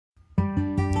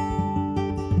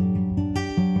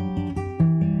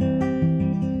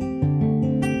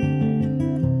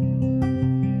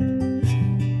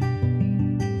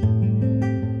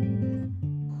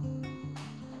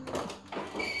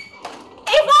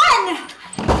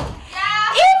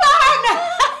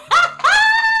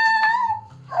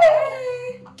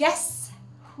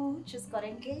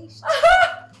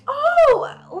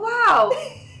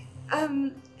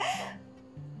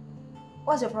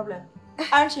what's your problem?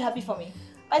 Aren't you happy for me?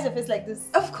 Why is your face like this?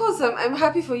 Of course, I'm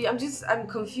happy for you. I'm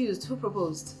confused. Who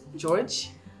proposed? George?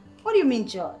 What do you mean,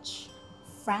 George?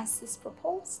 Francis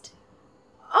proposed?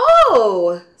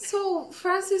 Oh, so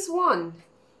Francis won.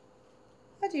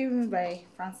 What do you mean by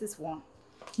Francis won?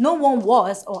 No one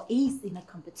was or is in a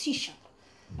competition.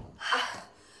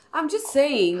 I'm just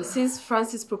saying, since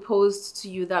Francis proposed to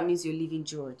you, that means you're leaving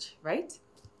George, right?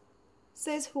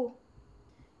 Says who?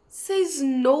 Says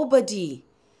nobody.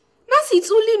 Nancy,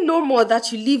 it's only normal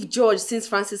that you leave George since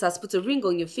Francis has put a ring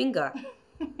on your finger.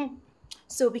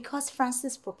 So because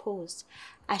Francis proposed,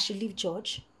 I should leave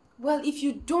George? Well, if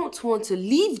you don't want to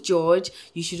leave George,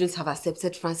 you shouldn't have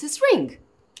accepted Francis' ring.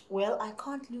 Well, I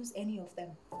can't lose any of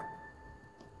them.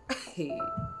 Hey.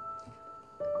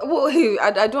 Well, hey,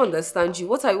 I don't understand you.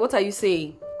 What are you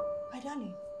saying? My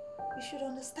darling, you should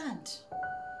understand.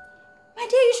 My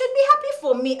dear, you should be happy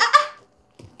for me.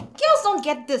 Girls don't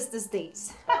get this these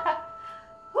days.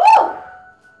 Woo!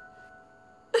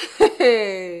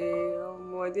 Hey, oh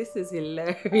boy, this is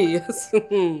hilarious.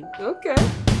 Okay.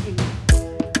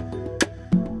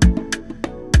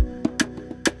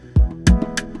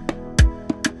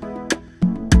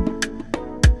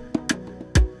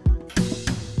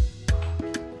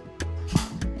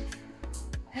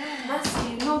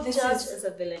 George is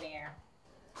a billionaire.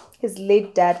 His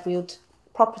late dad willed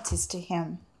properties to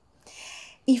him.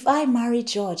 If I marry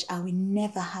George, I will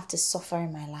never have to suffer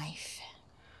in my life.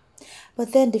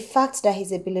 But then the fact that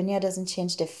he's a billionaire doesn't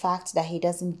change the fact that he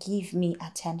doesn't give me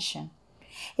attention.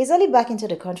 He's only back into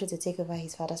the country to take over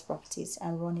his father's properties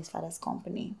and run his father's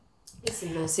company.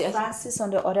 Listen, Nancy, Francis,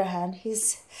 on the other hand,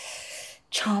 he's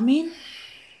charming,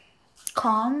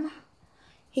 calm.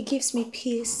 He gives me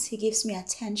peace. He gives me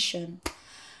attention.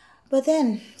 But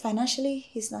then, financially,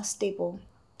 he's not stable.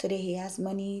 Today he has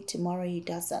money, tomorrow he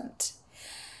doesn't.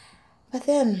 But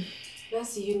then...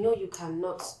 Nancy, you know you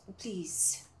cannot.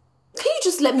 Please. Can you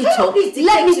just let me talk?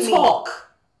 Let me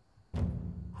talk!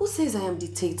 Who says I am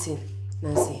dictating,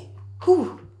 Nancy?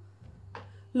 Who?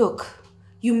 Look,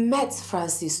 you met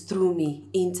Francis through me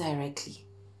indirectly.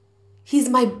 He's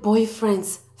my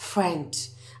boyfriend's friend.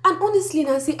 And honestly,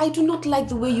 Nancy, I do not like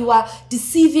the way you are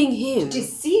deceiving him.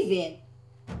 Deceiving?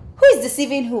 Who is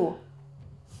deceiving who?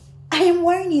 I am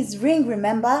wearing his ring,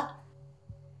 remember?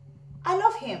 I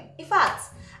love him. In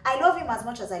fact, I love him as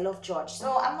much as I love George.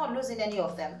 So I'm not losing any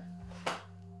of them.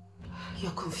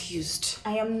 You're confused.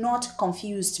 I am not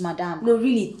confused, madam. No,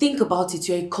 really, think about it.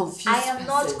 You're a confused I am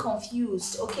not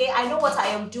confused, okay? I know what I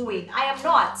am doing. I am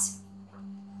not.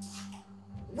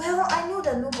 Well, I know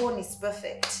that no one is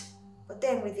perfect. But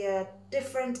then with their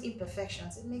different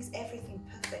imperfections, it makes everything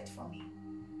perfect for me.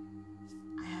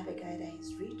 I have a guy that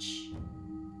is rich,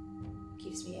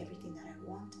 gives me everything that I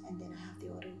want, and then I have the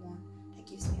other one that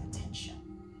gives me attention.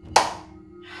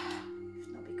 If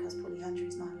not because polyandry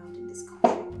is not allowed in this country,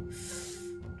 I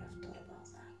would have thought about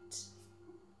that.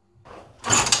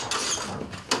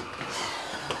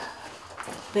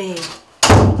 Babe,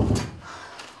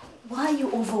 why are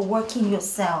you overworking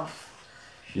yourself?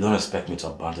 You don't expect me to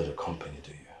abandon the company,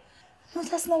 do you? No,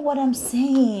 that's not what I'm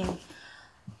saying.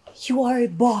 You are a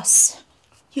boss.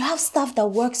 You have staff that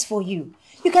works for you.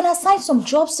 You can assign some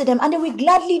jobs to them and they will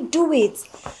gladly do it.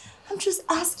 I'm just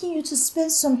asking you to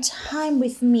spend some time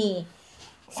with me.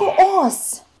 For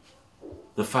us.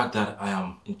 The fact that I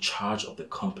am in charge of the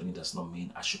company does not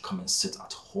mean I should come and sit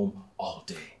at home all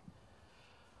day.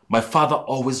 My father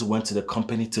always went to the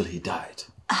company till he died.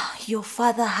 Your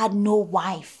father had no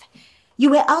wife. You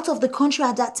were out of the country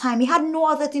at that time. He had no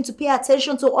other thing to pay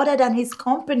attention to other than his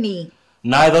company.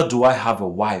 Neither do I have a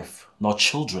wife, nor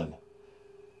children.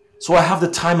 So I have the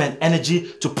time and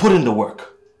energy to put in the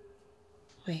work.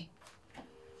 Wait.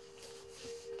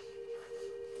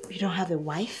 You don't have a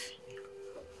wife?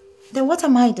 Then what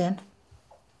am I then?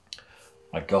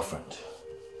 My girlfriend.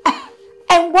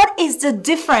 And what is the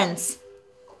difference?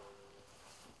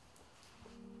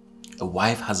 A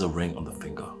wife has a ring on the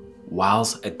finger,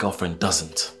 whilst a girlfriend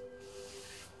doesn't.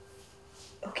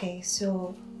 Okay,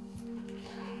 so...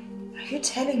 Are you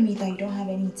telling me that you don't have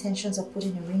any intentions of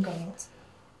putting a ring on it?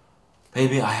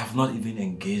 Baby, I have not even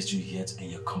engaged you yet and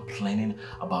you're complaining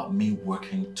about me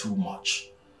working too much.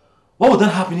 What would then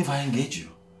happen if I engage you?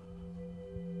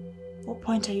 What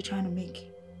point are you trying to make?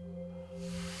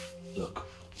 Look,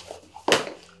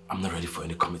 I'm not ready for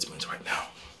any commitment right now.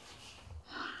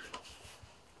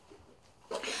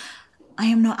 I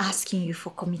am not asking you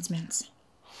for commitment.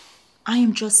 I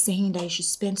am just saying that you should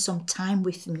spend some time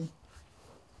with me.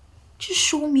 Just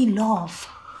show me love.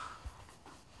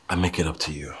 I make it up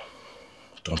to you,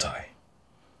 don't I?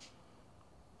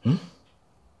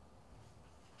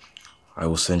 I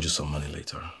will send you some money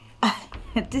later.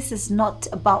 This is not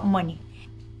about money.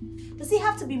 Does it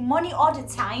have to be money all the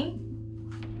time?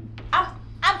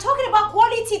 I'm talking about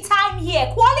quality time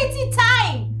here. Quality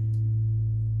time!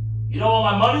 You don't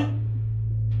want my money?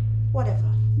 Whatever.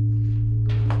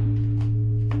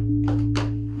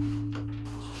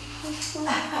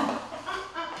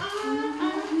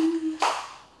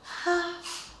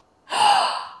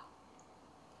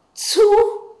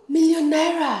 ₦2 million.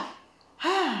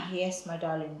 Yes, my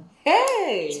darling.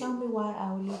 Hey! Tell me why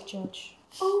I will leave George.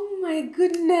 Oh my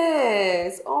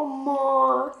goodness. Oh,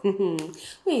 more.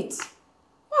 Wait,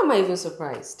 why am I even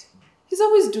surprised? He's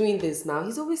always doing this now.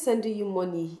 He's always sending you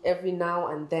money every now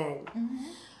and then.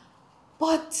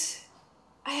 But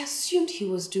I assumed he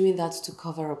was doing that to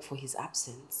cover up for his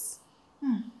absence.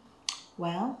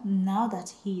 Well, now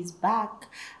that he is back,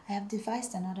 I have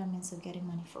devised another means of getting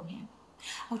money from him.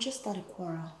 I'll just start a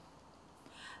quarrel.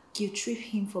 Guilt trip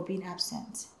him for being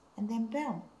absent. And then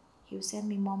boom, he'll send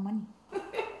me more money.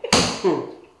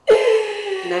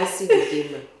 Nancy the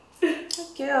gamer.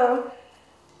 Okay.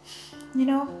 You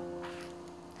know,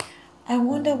 I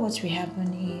wonder what will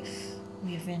happen if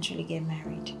we eventually get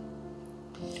married.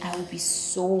 I will be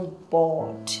so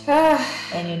bored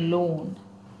and alone.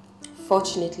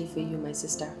 Fortunately for you, my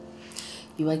sister,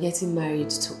 you are getting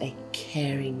married to a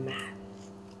caring man.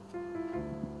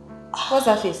 What's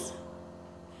that face?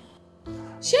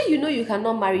 Sure, you know you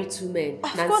cannot marry 2 men.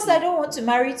 Of Nancy. course I don't want to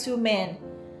marry 2 men.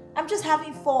 I'm just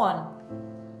having fun.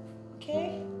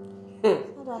 Okay?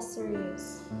 Not that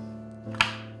serious.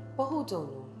 But hold on.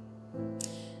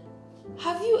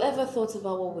 Have you ever thought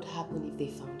about what would happen if they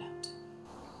found out?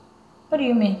 What do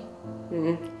you mean?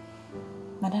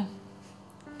 Madam,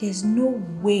 there's no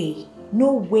way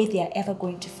they are ever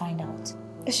going to find out.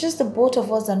 It's just the both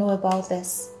of us that know about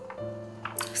this.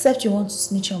 Except you want to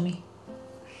snitch on me.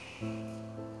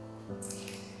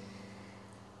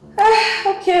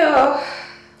 Okay.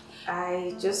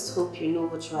 I just hope you know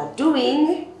what you are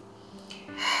doing.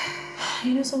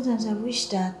 You know, sometimes I wish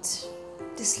that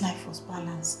this life was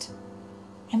balanced.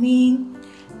 I mean,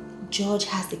 George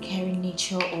has the caring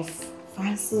nature of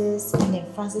Francis, and then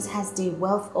Francis has the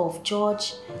wealth of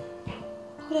George. I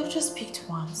would have just picked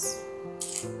once.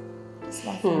 This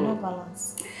life is not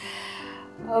balanced.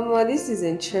 This is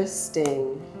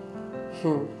interesting.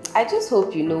 I just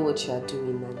hope you know what you are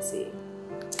doing, Nancy.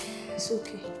 It's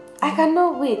okay. I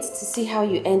cannot wait to see how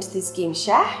you end this game,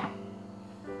 Sha.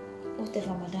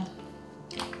 Whatever, madam.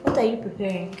 What are you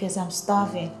preparing? Because I'm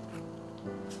starving.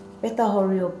 Better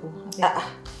hurry up.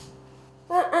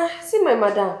 See my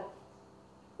madam.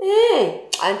 Hey,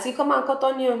 auntie, come and cut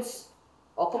onions.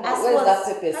 Oh, come on, where's that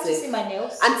pepper? Can't you see my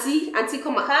nails? Auntie,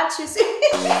 come on. Can't you see?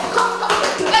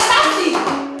 Auntie!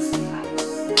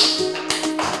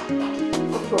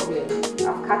 No problem.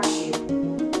 I'll catch you.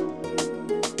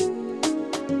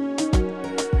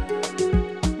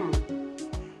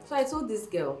 So I told this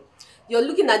girl, you're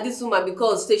looking at this woman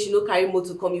because say she no carry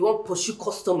motor come, you want pursue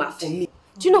customer for me.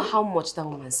 Do you know how much that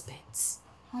woman spent?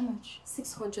 How much?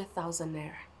 600,000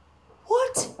 naira.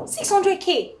 What?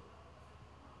 600K?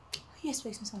 Are you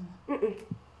expecting someone?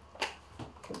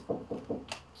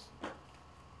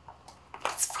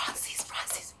 It's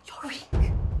Francis, your ring.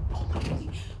 Oh my God.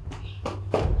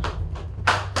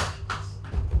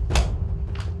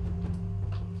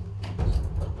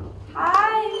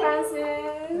 Hi, Francis.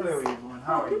 Hello everyone,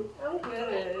 how are you? I'm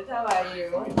good. How are you?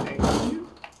 Fine, thank you.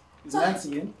 Is Nancy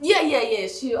in? Yeah.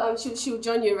 She'll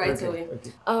join you right away.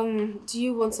 Okay. Do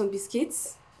you want some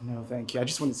biscuits? No, thank you. I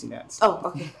just want to see Nancy. Oh,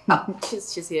 okay. Oh,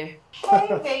 she's here.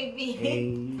 Hey, baby. Hey.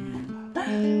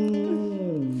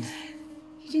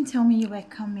 You didn't tell me you were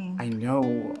coming. I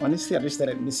know. Honestly, I just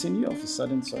started missing you all of a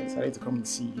sudden, so I decided to come and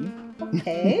see you.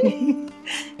 Okay.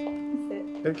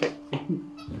 Okay.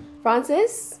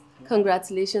 Francis,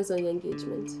 congratulations on your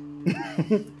engagement.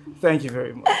 Thank you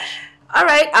very much. All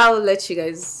right, I'll let you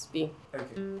guys be.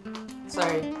 Okay.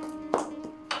 Sorry.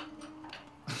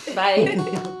 Bye. Okay.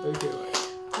 Baby,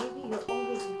 you're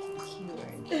always looking cute.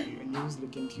 Thank you. And you're always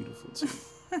looking beautiful too.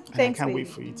 And Thanks, I can't baby. wait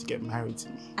for you to get married to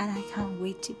me. And I can't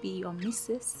wait to be your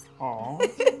missus. Aww.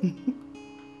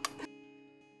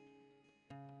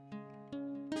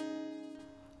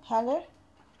 Hello?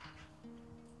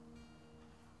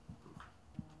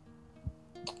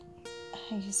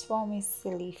 You just want me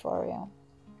silly for real.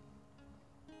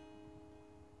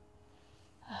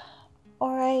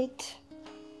 Alright.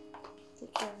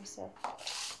 Take care of yourself.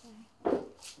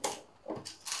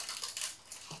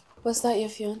 Was that your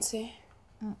fiancé?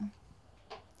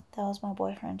 That was my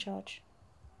boyfriend, George.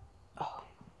 Oh.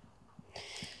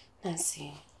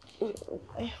 Nancy.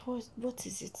 What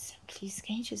is it? Please,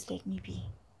 can you just let me be?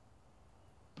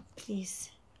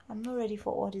 Please. I'm not ready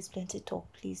for all this plenty talk,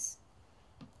 please.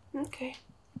 Okay.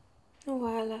 No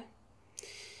wahala.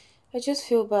 I just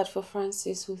feel bad for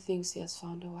Francis who thinks he has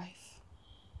found a wife.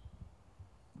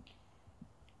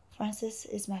 Francis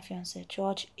is my fiancé.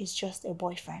 George is just a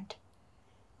boyfriend.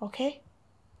 Okay?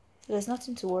 So there's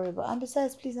nothing to worry about. And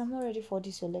besides, please, I'm not ready for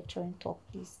this your lecturing talk,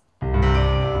 please.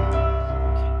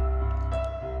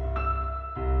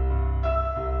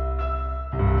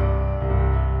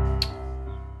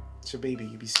 So baby,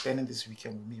 you'll be spending this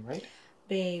weekend with me, right?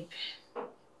 Babe,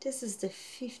 this is the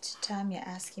 5th time you're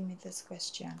asking me this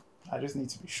question. I just need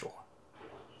to be sure.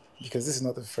 Because this is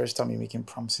not the first time you're making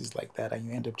promises like that and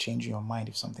you end up changing your mind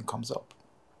if something comes up.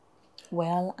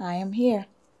 Well, I am here.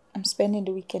 I'm spending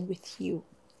the weekend with you.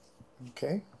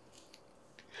 Okay.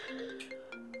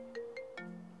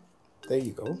 There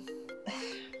you go.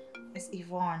 It's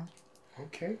Yvonne.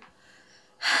 Okay.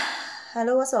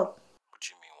 Hello, what's up? What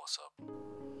you mean, what's up?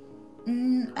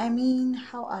 I mean,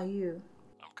 how are you?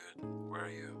 I'm good. Where are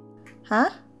you? Huh?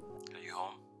 Are you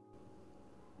home?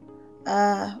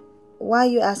 Why are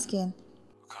you asking?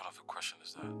 What kind of a question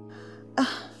is that?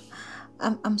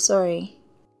 I'm sorry.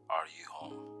 Are you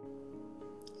home?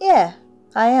 Yeah,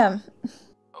 I am.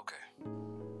 Okay.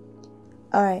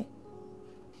 Alright.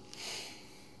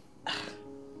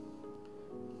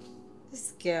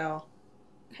 This girl,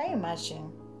 can you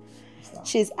imagine?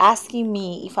 She's asking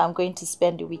me if I'm going to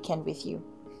spend the weekend with you.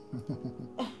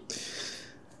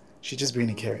 She's just being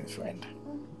a caring friend.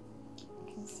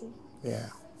 You can see. Yeah.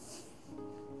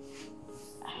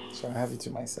 So I have you to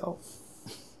myself.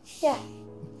 Yeah,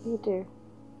 you do.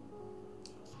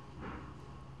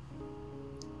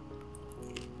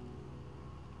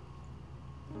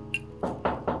 I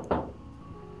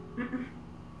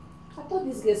thought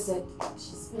this girl said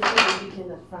she's spending the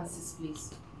weekend at Francis'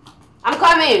 place. I'm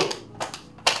coming!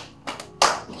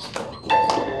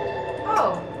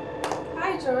 Oh,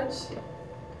 hi George.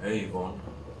 Hey, Yvonne.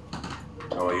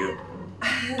 How are you?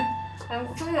 I'm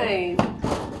fine.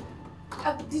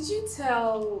 Did you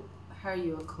tell her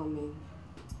you were coming?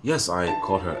 Yes, I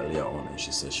called her earlier on and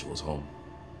she said she was home.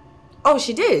 Oh,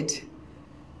 she did?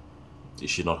 Is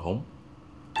she not home?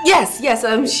 Yes,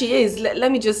 she is.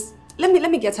 Let me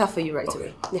get her for you right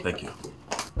away. Okay, yeah. Thank you.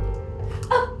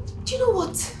 Do you know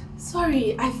what?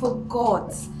 Sorry, I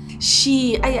forgot.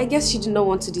 I guess she did not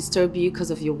want to disturb you because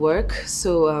of your work,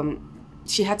 so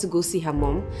she had to go see her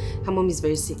mom. Her mom is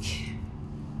very sick.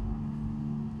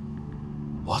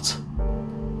 What?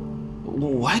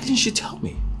 Why didn't she tell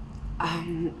me?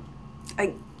 I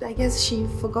guess she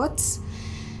forgot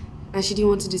and she didn't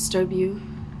want to disturb you.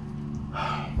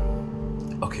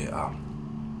 Okay,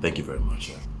 thank you very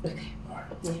much. Okay. All right.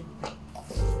 Yeah.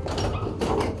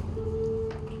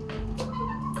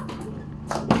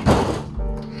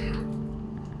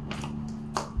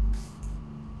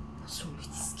 What's wrong with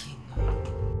this skin now?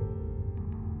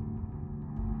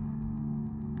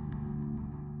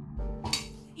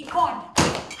 Yvonne, I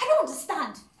don't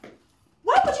understand.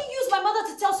 Why would you use my mother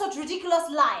to tell such ridiculous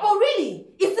lies? Oh, really?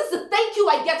 Is this a thank you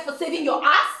I get for saving your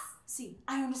ass? See,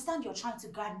 I understand you're trying to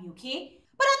guard me, okay?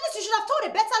 But at least you should have told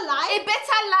a better lie. A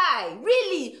better lie?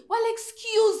 Really? Well,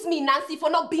 excuse me, Nancy, for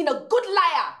not being a good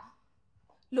liar.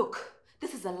 Look,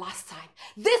 this is the last time.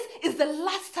 This is the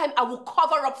last time I will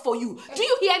cover up for you. Do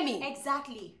you hear me?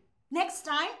 Exactly. Next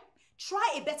time,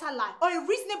 try a better lie or a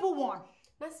reasonable one.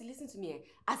 Nancy, listen to me.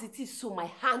 As it is, so my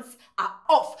hands are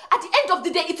off. At the end of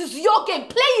the day, it is your game.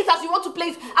 Play it as you want to play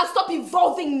it and stop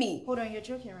involving me. Hold on, you're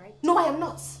joking, right? No, I am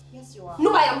not. Yes, you are.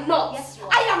 No, I am not. Yes, you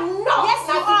are. I am not. Yes,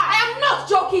 you Nancy. are. I am not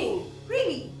joking.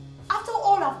 Really? After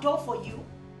all I've done for you?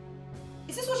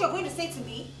 Is this what you're going to say to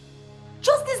me?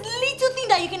 Just this little thing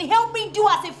that you can help me do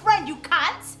as a friend, you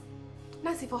can't?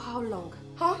 Nancy, for how long?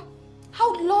 Huh?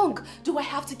 How long do I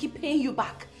have to keep paying you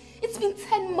back? It's been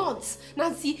 10 months,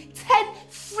 Nancy. 10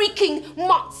 freaking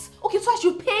months. Okay, so I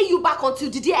should pay you back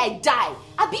until the day I die.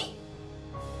 Abi?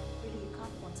 Really, you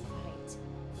can't quantify it,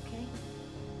 okay?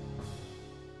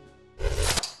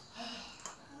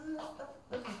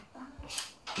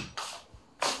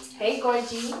 Hey,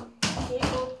 Gorgie. Hey,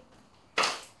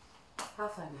 how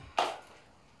fun?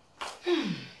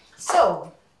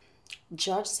 So,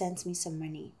 George sent me some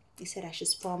money. He said I should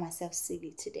spoil myself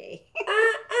silly today.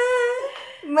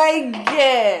 My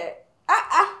girl.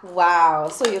 Wow.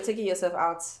 So you're taking yourself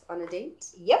out on a date?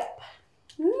 Yep.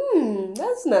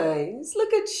 That's nice.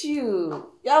 Look at you.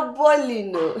 You're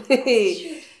balling, no?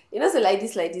 You know, so like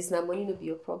this, now money no be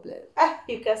your problem.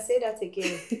 You can say that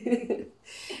again.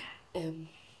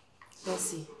 Let's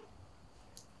see.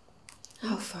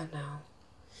 How far now?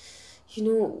 You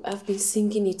know, I've been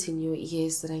singing it in your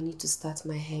ears that I need to start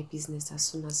my hair business as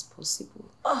soon as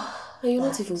possible. Oh, and you're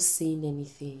not even saying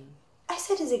anything. I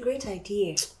said it's a great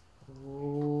idea.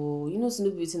 Oh, you know, it's no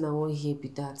beauty I won't hear be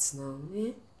that now,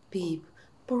 eh? Babe,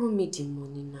 borrow me the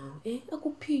money now, eh? I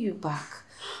will pay you back.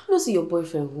 You know, see your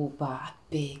boyfriend who I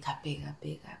beg.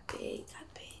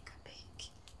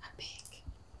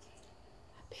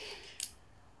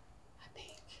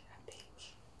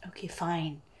 Okay,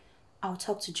 fine. I'll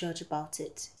talk to George about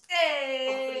it. Hey!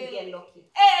 Hopefully you get lucky.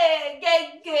 Hey!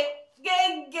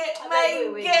 Get,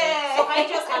 my wait. girl! So can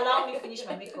you just allow me finish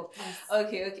my makeup, please?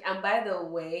 Okay. And by the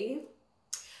way,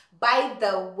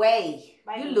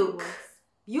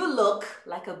 you look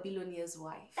like a billionaire's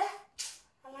wife.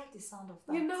 I like the sound of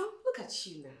that. You know, look at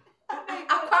you now.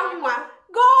 Akwanwa,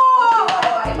 Go!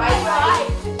 Okay, bye.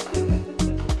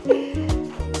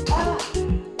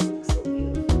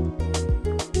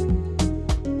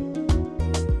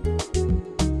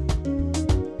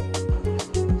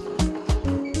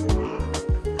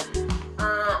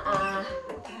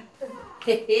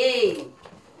 Hey,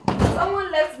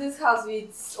 someone left this house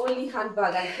with only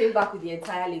handbag and came back with the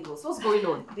entire Lagos. What's going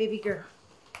on? Baby girl.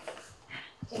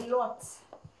 A lot.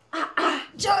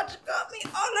 George got me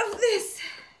all of this.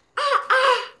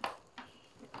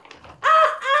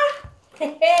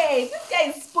 Hey, this guy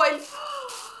is spoiled.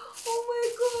 Oh my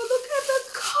god, look at the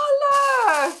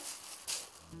color.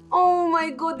 Oh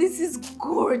my god, this is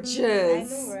gorgeous. I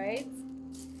know, right?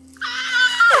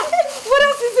 What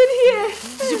else is in here?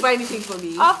 Did you buy anything for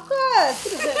me? Of course.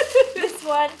 This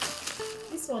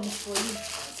one is for you.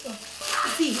 This one.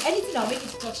 See, anything I'll make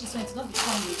you touch this one, it's not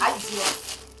become you. I see what.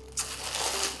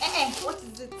 What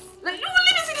is it? Let me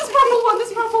see this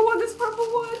purple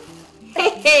one.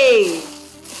 Hey.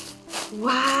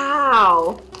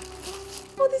 Wow.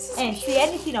 Oh, this is beautiful. See,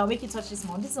 anything I'll make you touch this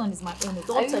one. This one is my own.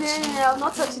 Don't touch it. I'll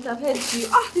not touch it. I've heard you.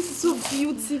 This is so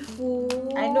beautiful.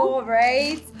 I know,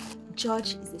 right?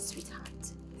 George is a sweetheart.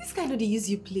 This guy know they use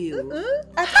you play. At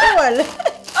all.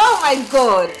 Oh my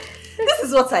god. This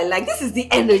is what I like. This is the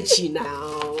energy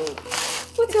now.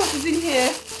 What else is in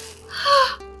here?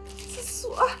 This is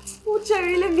so... Oh,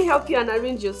 Jerry, let me help you and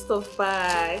arrange your stuff.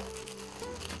 Bye.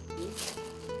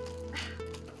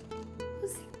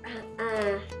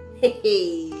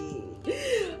 Hey.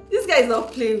 This guy is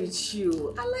not playing with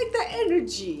you. I like that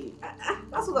energy.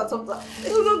 That's what I talk about.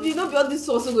 Don't be all this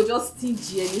sauce will go just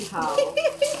stingy anyhow.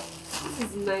 This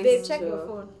is nice. Babe, check your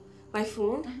phone. My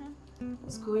phone?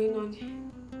 What's going on here?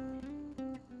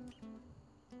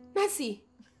 Nancy!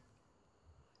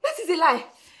 Nancy's a lie!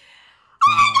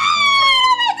 Oh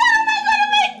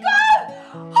my god!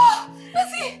 Oh,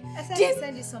 Nancy! I said I'll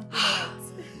send you something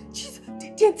else. Jeez,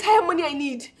 the entire money I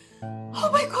need. Oh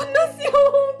my god, Nancy!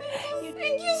 Oh,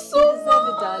 thank you so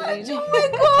much! Darling. Oh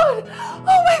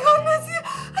my god, Nancy!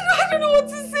 I don't know what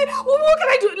to say. What can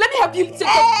I do? Let me help you take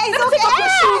off your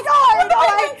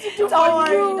shoes. Don't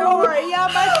worry. You're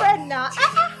my friend now.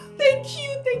 Thank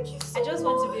you so much. I just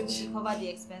want to be able to cover the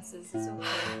expenses. It's okay.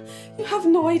 You have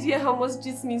no idea how much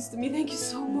this means to me. Thank you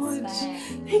so much.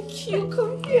 Thank you.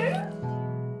 Come here.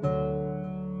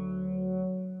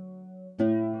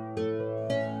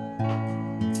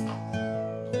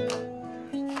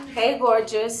 Hey,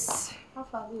 gorgeous. How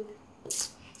far are you?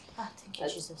 Thank you,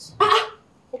 Jesus.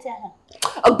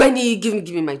 Oh, Benny, give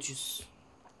me my juice.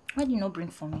 Why do you not bring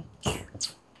for me?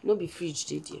 No be fridge,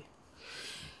 did you?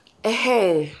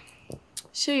 Hey,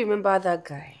 sure you remember that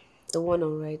guy, the one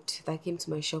on red that came to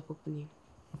my shop opening?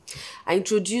 I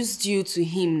introduced you to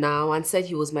him now and said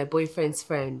he was my boyfriend's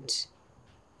friend.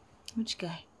 Which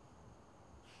guy?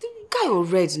 The guy on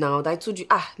red now that I told you,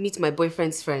 meet my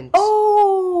boyfriend's friend.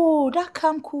 Oh, that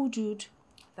calm, cool dude.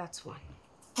 That one.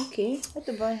 Okay, what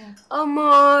about him?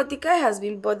 The guy has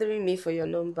been bothering me for your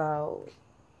number.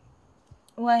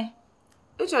 Why?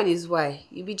 Which one is why?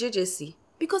 You be JJC.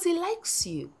 Because he likes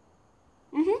you.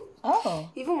 Oh.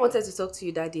 He even wanted to talk to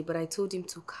you that day, but I told him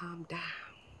to calm down.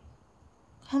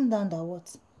 Calm down, that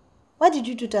what? Why did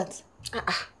you do that?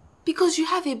 Because you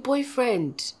have a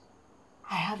boyfriend.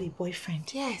 I have a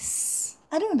boyfriend? Yes.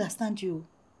 I don't understand you.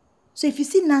 So if you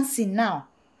see Nancy now,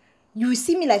 you will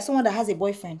see me like someone that has a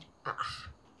boyfriend?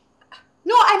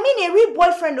 No, I mean a real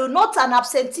boyfriend, though, not an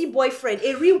absentee boyfriend.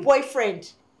 A real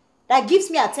boyfriend that gives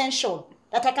me attention,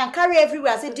 that I can carry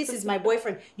everywhere and say, this is my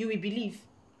boyfriend. You will believe.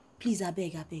 Please, I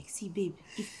beg. See, babe,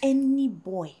 if any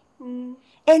boy,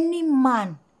 any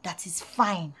man that is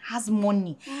fine, has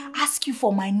money, ask you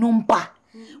for my number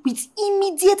with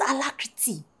immediate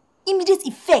alacrity, immediate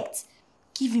effect,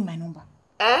 give him my number.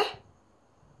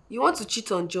 You want to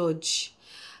cheat on George?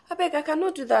 I beg, I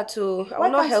cannot do that too. I will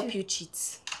not help you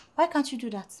cheat. Why can't you do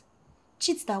that?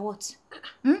 Cheats that what?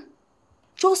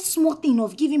 Just small thing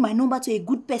of giving my number to a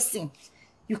good person.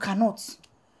 You cannot.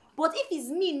 But if it's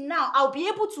me now, I'll be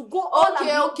able to go all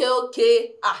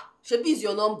Okay. Shebi is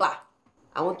your number.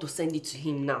 I want to send it to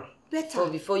him now. Better.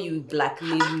 Before you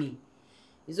blackmail me.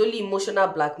 It's only emotional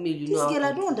blackmail, you know. This girl,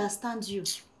 I don't understand you.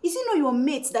 Is it not your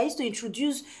mates that used to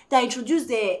introduce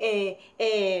the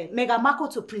Mega Marco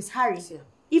to Prince Harry? Yeah.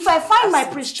 If I find my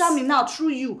Prince Charming now through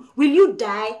you, will you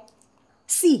die?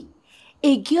 See,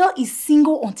 a girl is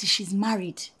single until she's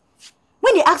married.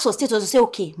 When they ask for status, they say,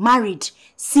 okay, married,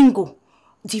 single,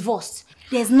 divorced.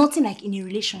 There's nothing like in a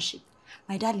relationship.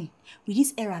 My darling, with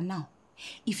this era now,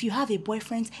 if you have a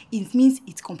boyfriend, it means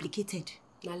it's complicated.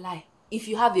 No lie. If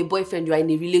you have a boyfriend, you are in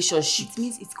a relationship. It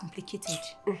means it's complicated.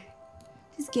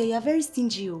 This girl, you are very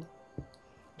stingy. Oh.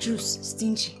 Juice,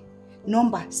 stingy.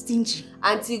 Number, stingy.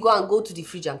 Auntie, go to the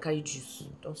fridge and carry juice.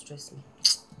 Don't stress me.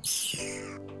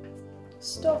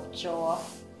 Stop, Joa.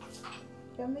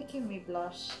 You're making me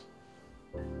blush.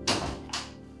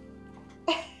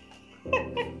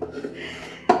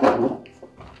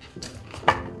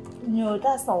 No,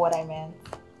 that's not what I meant.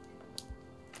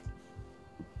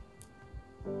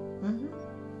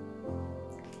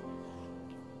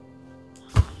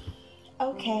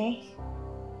 Okay.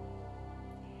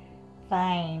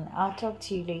 Fine. I'll talk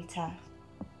to you later.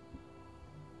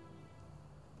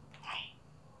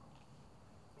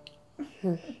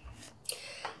 Bye.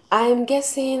 I'm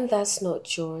guessing that's not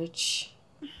George.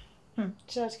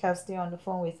 George can stay on the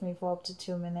phone with me for up to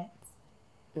 2 minutes.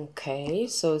 Okay,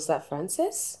 so is that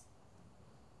Francis?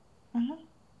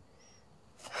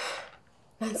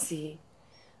 Nancy,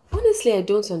 honestly, I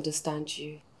don't understand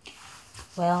you.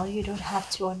 Well, you don't have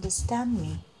to understand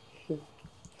me.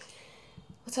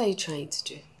 What are you trying to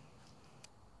do?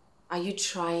 Are you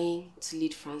trying to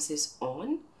lead Francis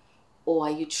on? Or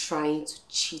are you trying to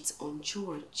cheat on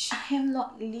George? I am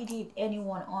not leading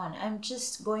anyone on. I'm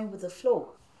just going with the flow.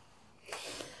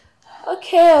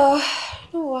 Okay,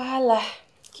 no wahala.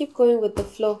 Keep going with the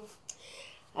flow.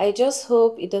 I just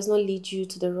hope it does not lead you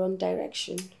to the wrong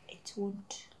direction. It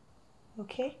won't.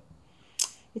 Okay?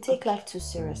 You take life too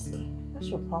seriously. What's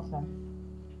your problem?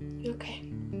 Okay.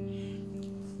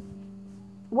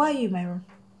 Why are you in my room?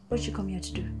 What did you come here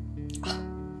to do?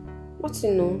 What do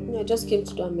you know? I just came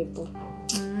to do a maple.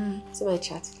 See my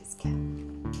chat with this girl.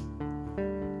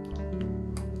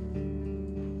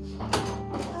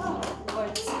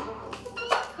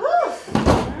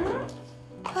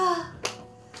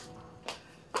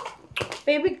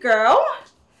 Baby girl.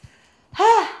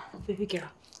 Baby girl.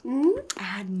 I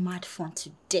had mad fun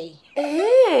today.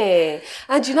 Hey,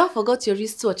 and you now forgot your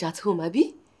wristwatch at home,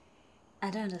 Abby? I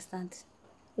don't understand.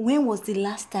 When was the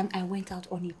last time I went out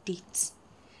on a date?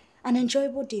 An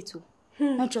enjoyable date, too.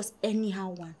 Not just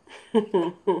anyhow one.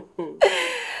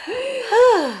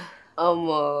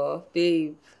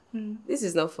 Babe, this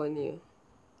is not funny.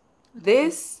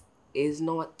 This is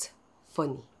not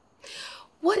funny.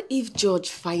 What if George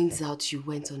finds out you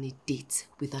went on a date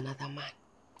with another man?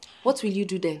 What will you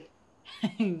do then?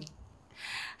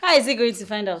 How is he going to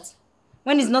find out?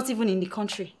 When he's not even in the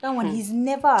country. That one, he's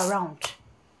never around.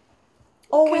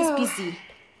 Always busy.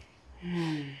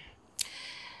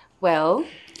 Well,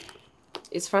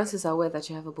 is Francis aware that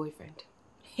you have a boyfriend?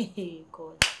 Hey,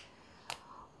 God.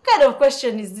 What kind of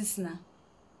question is this now?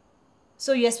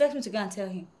 So you expect me to go and tell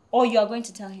him? Or you are going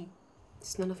to tell him?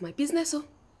 It's none of my business, oh.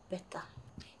 Better.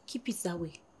 Keep it that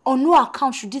way. On no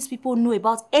account should these people know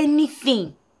about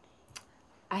anything.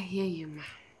 I hear you, ma.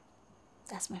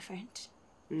 That's my friend.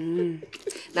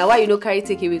 Now why you no carry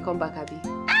takeaway come back, Abby?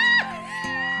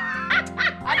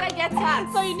 I better get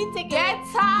her. So you need to get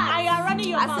her. I am running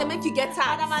your mouth. I say make you get her.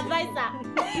 And I'm advisor.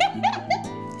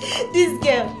 This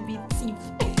girl, you be thief.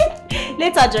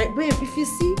 Later, Joy. Babe, if you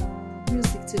see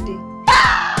music today.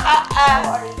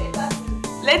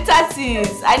 Later,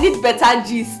 sis. I need better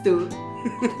gist, though.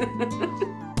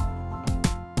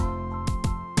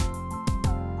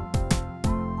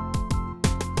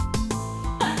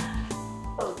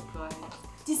 Oh, God.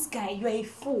 This guy, you are a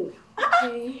fool.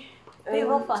 Okay. Babe,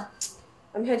 how far?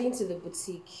 I'm heading to the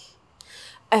boutique.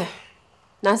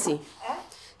 Nancy,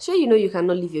 sure you know you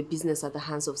cannot leave your business at the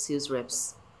hands of sales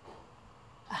reps.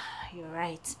 You're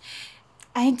right.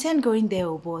 I intend going there,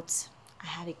 but I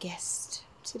have a guest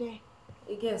today.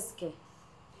 A guest, okay?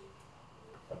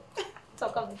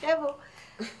 Talk of the devil.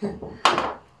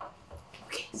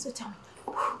 Okay, so tell me,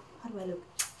 how do I look?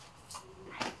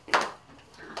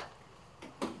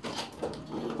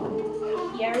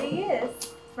 Here he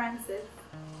is, Francis.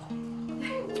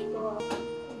 Thank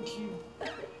you.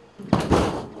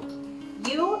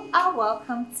 You are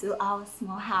welcome to our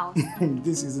small house.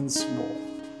 This isn't small.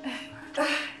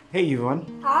 Hey,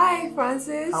 Yvonne. Hi,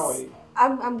 Francis. How are you?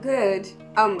 I'm good.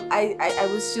 I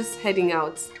was just heading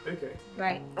out. Okay.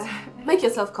 Right. Make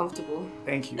yourself comfortable.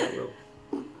 Thank you, I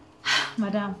will.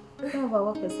 Madam, don't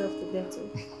overwork yourself to death too.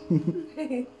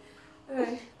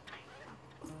 Alright.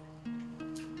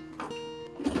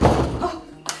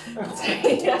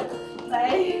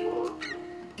 Bye.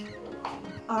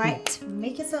 Alright,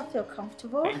 make yourself feel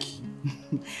comfortable. Thank you.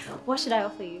 What should I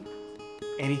offer you?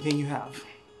 Anything you have.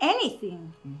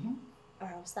 Anything?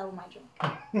 Alright, I'll start with my drink.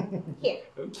 Here.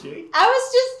 Okay. I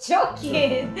was just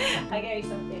joking. I'll get you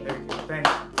something. Okay, thank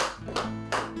you.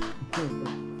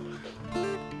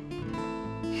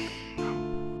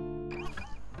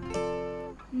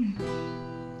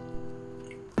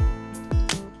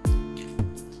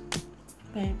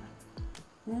 Babe.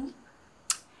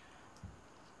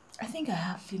 I think I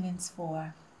have feelings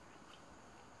for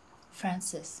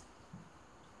Francis.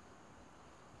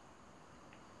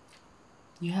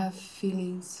 You have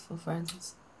feelings for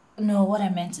Francis? No, what I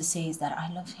meant to say is that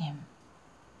I love him.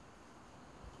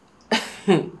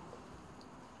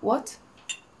 What?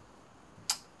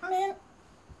 I mean,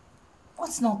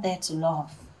 what's not there to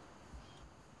love?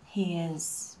 He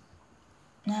is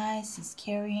nice, he's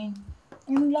caring,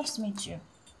 and he loves me too.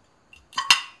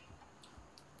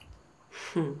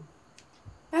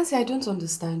 Nancy, I don't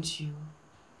understand you.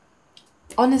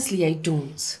 Honestly, I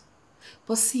don't.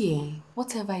 But see,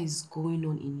 whatever is going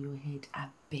on in your head, I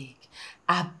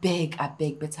beg,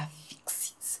 better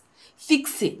fix it.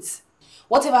 Fix it.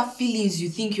 Whatever feelings you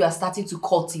think you are starting to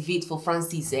cultivate for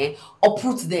Francis,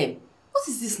 uproot them. What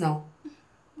is this now?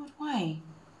 But why?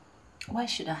 Why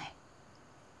should I?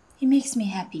 He makes me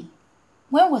happy.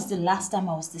 When was the last time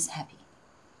I was this happy?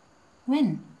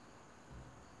 When?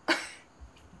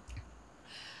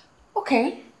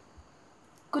 Okay.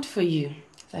 Good for you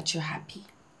that you're happy.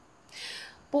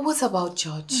 But what about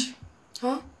George?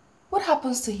 Huh? What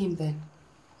happens to him then?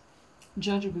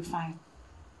 George will be fine.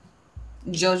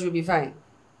 George will be fine.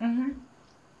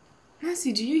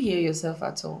 Nancy, do you hear yourself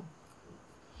at all?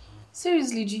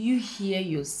 Seriously, do you hear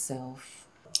yourself?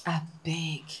 I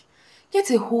beg. Get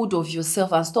a hold of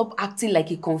yourself and stop acting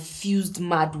like a confused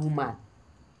mad woman.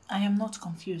 I am not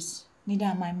confused. Neither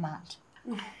am I mad.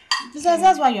 Besides,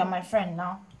 that's why you're my friend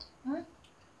now.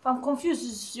 If I'm confused,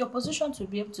 it's your position to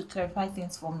be able to clarify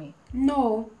things for me.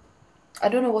 No. I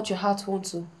don't know what your heart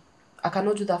wants to. I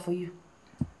cannot do that for you.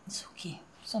 It's okay.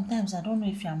 Sometimes I don't know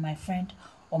if you're my friend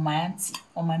or my auntie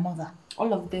or my mother.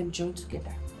 All of them join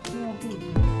together. You're good.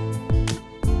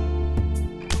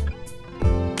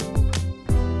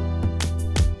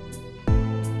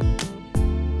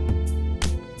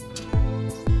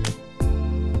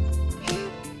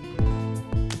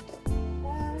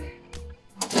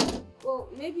 Well,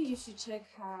 maybe you should check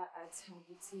her at her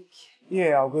boutique.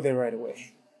 Yeah, I'll go there right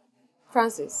away.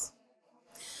 Francis,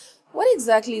 what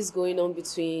exactly is going on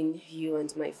between you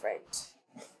and my friend?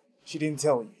 She didn't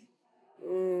tell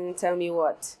you. Tell me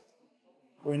what?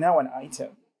 We're now an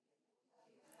item.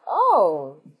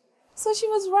 Oh, so she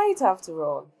was right after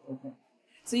all.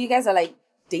 So you guys are like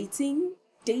dating?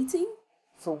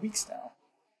 For weeks now.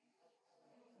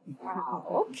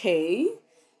 Wow, okay.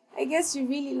 I guess you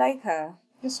really like her.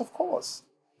 Yes, of course.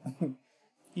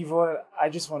 Yvonne, I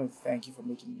just want to thank you for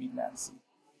making me meet Nancy.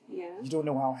 Yeah. You don't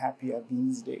know how happy I've been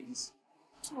these days.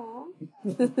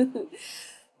 Aww.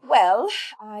 Well,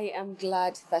 I am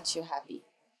glad that you're happy.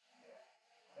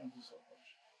 Thank you so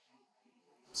much.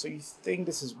 So you think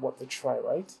this is what the try,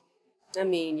 right? I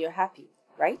mean, you're happy,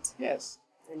 right? Yes.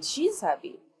 And she's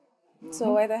happy.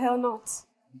 So why the hell not?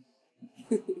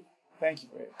 Thank you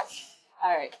very much.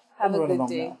 All right. Have I'm a running good along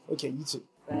day. now. Okay, you too.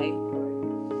 Bye.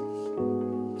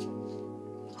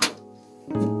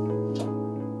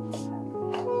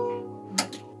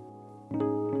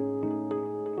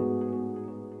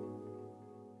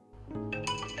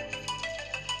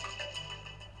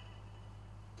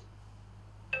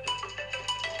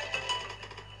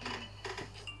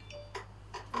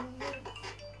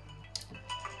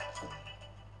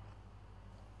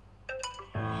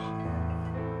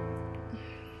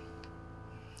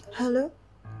 Hello?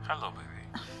 Hello, baby.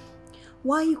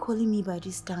 Why are you calling me by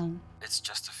this time? It's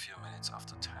just a few minutes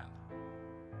after 10.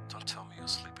 Don't tell me you're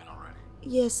sleeping already.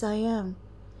 Yes, I am.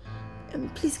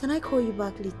 Please, can I call you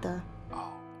back later?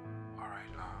 Oh,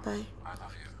 alright. Bye. I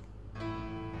love you.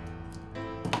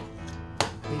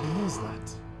 Baby, who's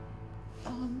that?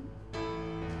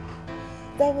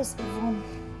 That was Yvonne.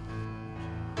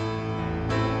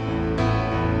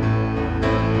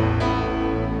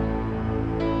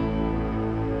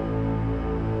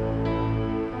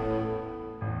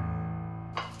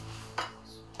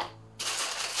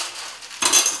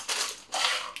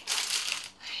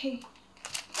 Hey,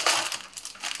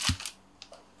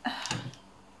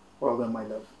 my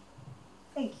love.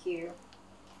 Thank you.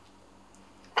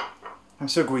 I'm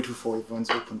so grateful for Yvonne's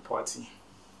open party.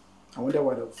 I wonder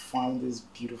what I've found this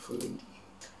beautiful lady.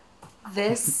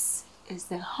 This is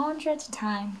the 100th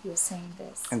time you're saying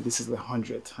this. And this is the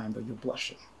 100th time that you're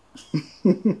blushing.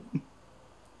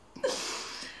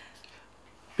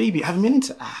 Baby, I've been meaning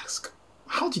to ask,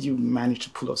 how did you manage to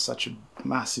pull off such a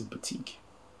massive boutique?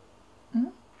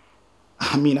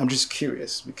 I mean, I'm just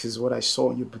curious because what I saw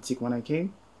in your boutique when I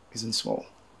came isn't small.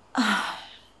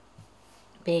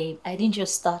 Babe, I didn't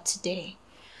just start today.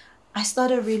 I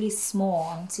started really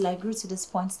small until I grew to this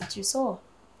point that you saw.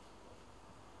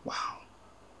 Wow.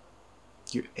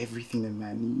 You're everything a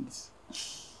man needs.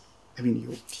 I mean,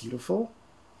 you're beautiful.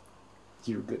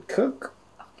 You're a good cook.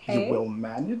 Okay. You're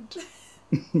well-mannered.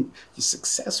 You're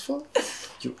successful.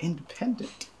 You're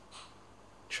independent.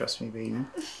 Trust me, baby.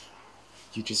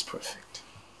 You're just perfect.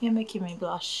 You're making me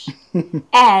blush.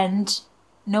 And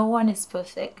no one is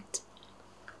perfect.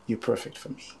 You're perfect for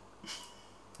me.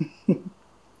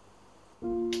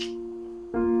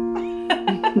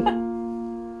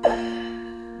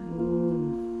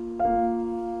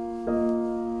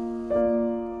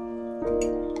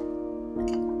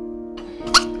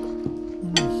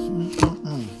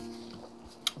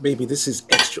 Baby, this is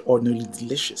extraordinarily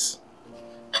delicious.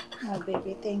 Oh,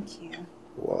 baby, thank you. You're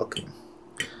welcome.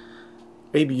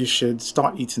 Baby, you should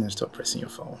start eating and stop pressing your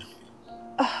phone.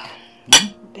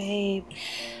 Babe,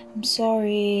 I'm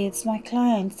sorry. It's my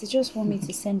clients. They just want me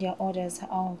to send their orders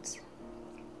out.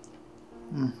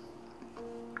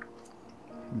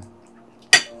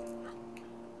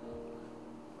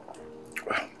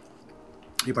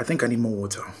 Babe, I think I need more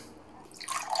water.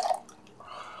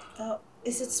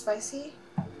 Is it spicy?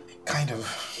 Kind of.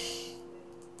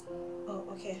 Oh,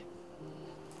 okay.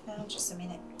 Just a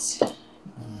minute.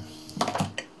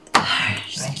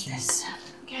 Thank you. This.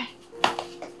 Okay.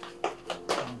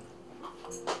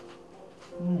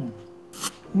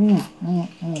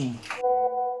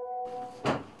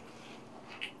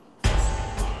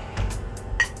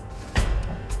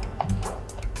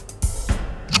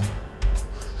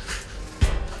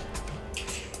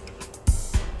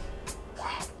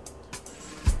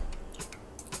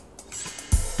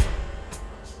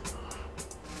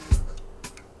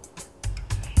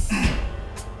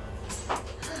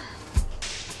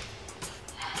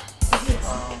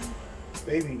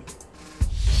 Baby,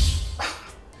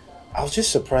 I was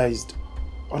just surprised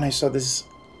when I saw this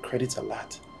credit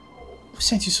alert. Who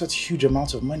sent you such huge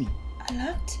amounts of money?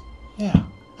 Alert? Yeah.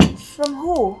 From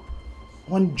who?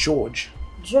 One George.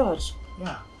 George?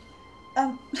 Yeah.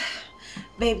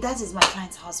 Babe, that is my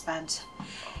client's husband.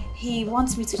 He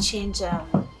wants me to change the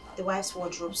wife's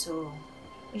wardrobe, so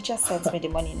he just sends me the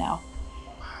money now.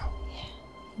 Wow.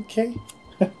 Okay.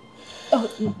 Oh,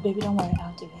 baby, don't worry,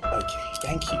 I'll do it. Okay,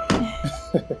 thank you.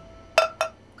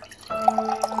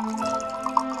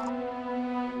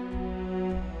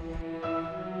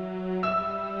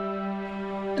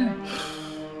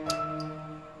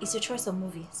 It's your choice of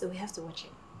movie, so we have to watch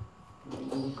it.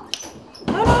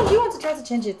 No, do you want to try to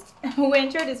change it? We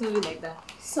enjoy this movie like that.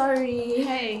 Sorry.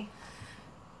 Hey.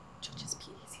 Just be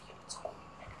easy.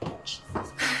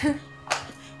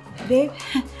 Babe,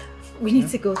 we need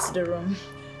to go to the room.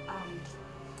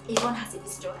 Yvonne has a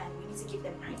visitor and we need to give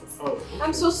them privacy. Oh, okay.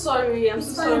 I'm so sorry. I'm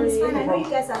so sorry. It's fine. I know you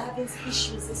guys are having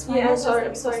issues. It's fine. Yeah,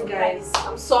 I'm sorry guys.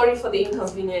 I'm sorry for the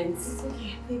inconvenience. It's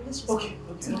okay. Babe, let's just Okay.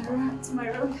 to my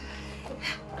room.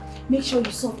 Make sure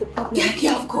you solve the problem.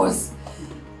 Yeah, of course.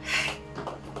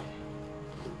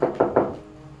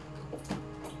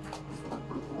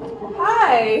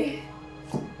 Hi.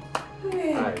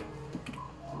 Hi.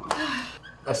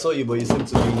 I saw you, but you seem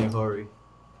to be in a hurry.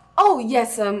 Oh,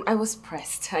 yes, I was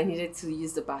pressed. I needed to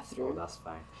use the bathroom. Oh, that's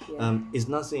fine. Yeah. Is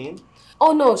Nancy in?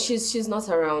 Oh, no, she's not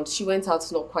around. She went out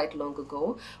not quite long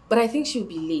ago. But I think she'll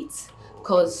be late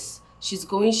because she's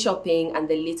going shopping and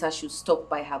then later she'll stop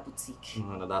by her boutique.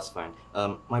 No, that's fine.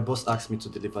 My boss asked me to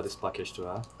deliver this package to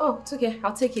her. Oh, it's okay.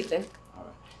 I'll take it then.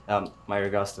 All right. My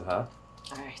regards to her.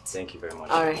 All right. Thank you very much.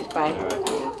 All right, bye. All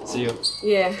right. See you.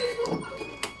 Yeah.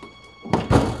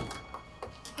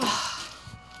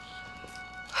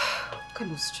 What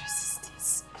kind of stress is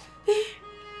this?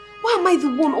 Why am I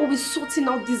the one always sorting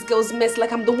out this girl's mess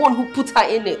like I'm the one who put her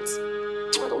in it?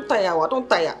 Don't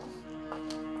tire.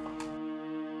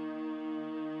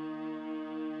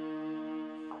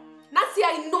 Nancy,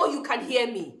 I know you can hear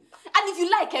me. And if you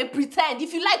like, pretend.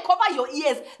 If you like, cover your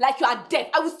ears like you are deaf.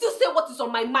 I will still say what is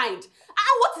on my mind.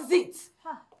 And what is it?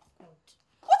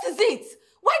 What is it?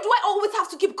 Why do I always have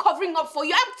to keep covering up for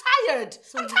you? I'm tired.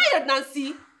 I'm tired,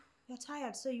 Nancy. You're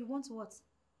tired, so you want to what?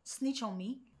 Snitch on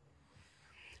me?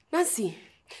 Nancy,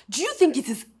 Do you think it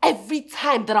is every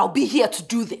time that I'll be here to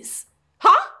do this?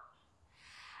 Huh?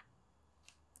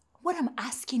 What I'm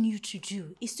asking you to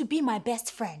do is to be my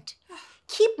best friend.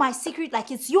 Keep my secret like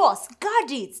it's yours.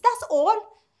 Guard it. That's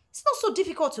all. It's not so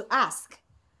difficult to ask.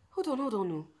 Hold on.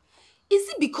 No. Is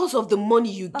it because of the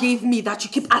money you gave me that you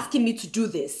keep asking me to do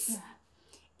this?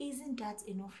 Isn't that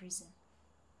enough reason?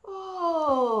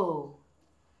 Oh.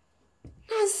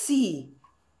 Nancy.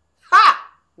 Ha!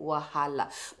 Wahala.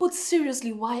 But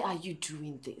seriously, why are you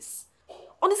doing this?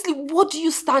 Honestly, what do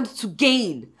you stand to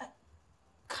gain?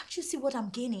 Can't you see what I'm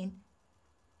gaining?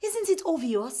 Isn't it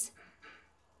obvious?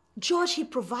 George, he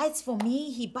provides for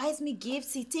me, he buys me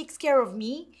gifts, he takes care of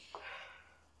me.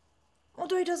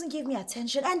 Although he doesn't give me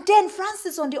attention. And then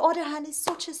Francis, on the other hand, is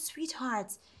such a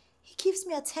sweetheart. He gives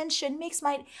me attention, makes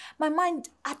my mind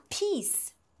at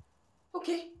peace.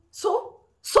 Okay, so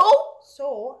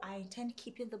I intend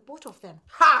keeping the both of them.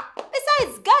 Ha!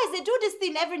 Besides, guys, they do this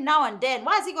thing every now and then.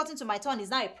 Why has he gotten to my turn? It's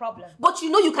not a problem. But you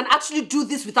know you can actually do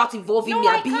this without involving me,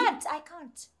 Abi. I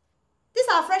can't. These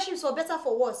are friendships for better,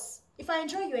 for worse. If I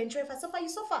enjoy, you enjoy. If I suffer, you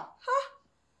suffer. Huh?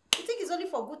 You think it's only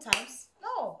for good times?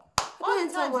 No. All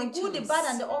the times, the good, the bad,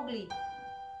 and the ugly.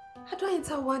 How do I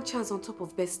enter one chance on top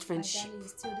of best friendship? My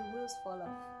darling, till the wheels fall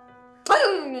off.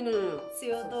 No.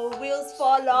 Till the wheels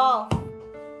fall off.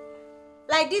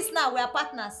 Like this now, we are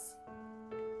partners.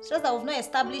 It's just that we've not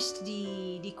established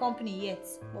the company yet,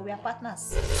 but we are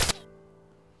partners.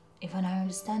 Even I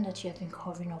understand that you have been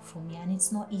covering up for me and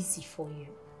it's not easy for you.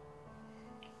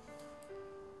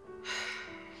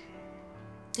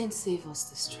 Then save us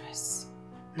the stress.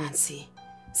 Nancy,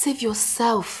 save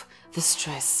yourself the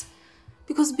stress.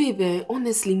 Because baby,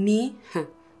 honestly, me,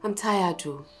 I'm tired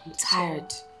too. I'm tired.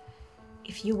 So,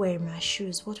 if you were in my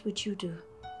shoes, what would you do?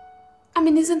 I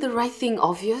mean, isn't the right thing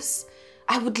obvious?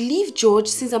 I would leave George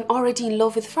since I'm already in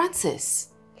love with Francis.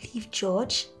 Leave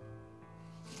George?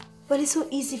 But it's so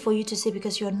easy for you to say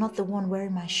because you're not the one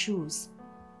wearing my shoes.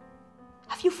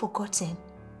 Have you forgotten?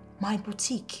 My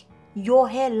boutique, your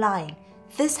hairline,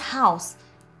 this house,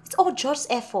 it's all George's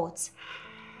effort.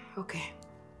 Okay.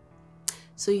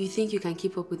 So you think you can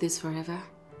keep up with this forever?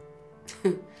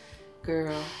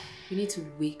 Girl, you need to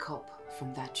wake up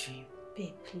from that dream.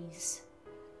 Babe, please.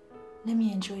 Let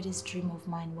me enjoy this dream of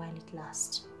mine while it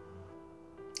lasts.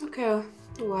 Okay,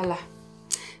 voila.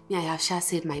 Me, I have sure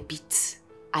said my bit.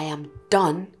 I am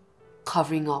done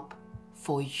covering up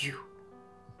for you.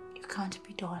 You can't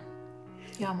be done.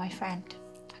 You are my friend.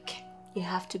 Okay. You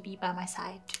have to be by my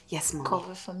side. Yes, Mommy.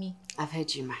 Cover for me. I've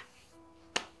heard you, ma.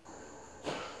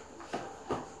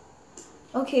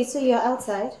 Okay, so you're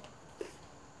outside?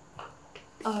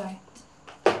 Alright.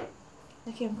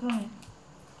 Okay, I'm coming.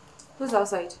 Who's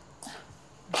outside?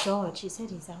 George, he said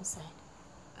he's outside.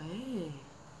 Hey.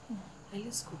 Hey,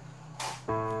 let's go.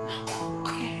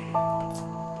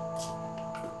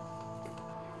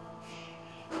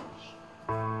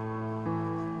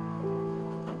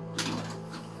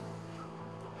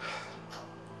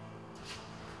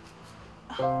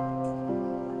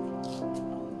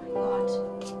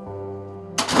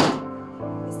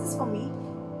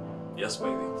 Yes,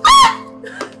 baby.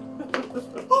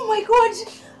 Oh my God!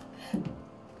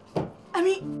 I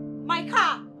mean, my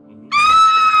car!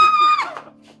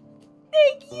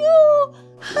 Thank you!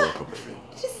 You're welcome, baby.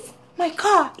 This is my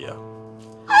car! Yeah.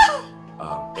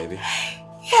 Baby?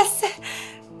 Yes!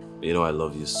 You know I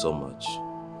love you so much.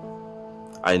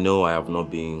 I know I have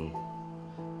not been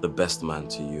the best man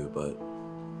to you, but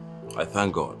I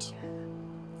thank God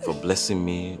for blessing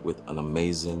me with an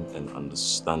amazing and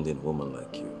understanding woman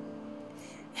like you.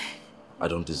 I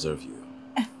don't deserve you,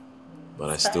 but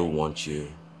I still want you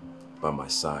by my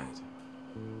side.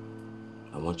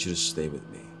 I want you to stay with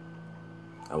me.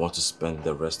 I want to spend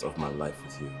the rest of my life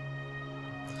with you.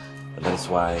 And that's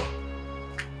why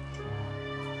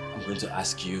I'm going to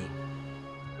ask you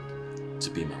to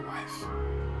be my wife.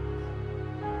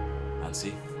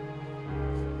 Nancy,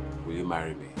 will you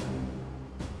marry me?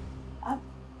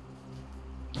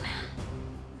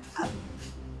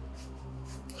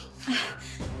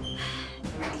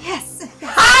 Yes.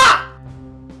 Ha!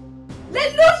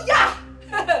 Hallelujah!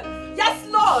 Yes,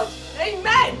 Lord.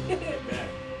 Amen.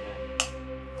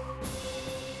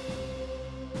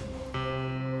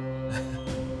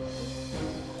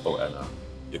 Oh, Anna,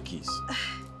 your keys.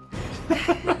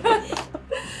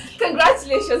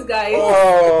 Congratulations, guys.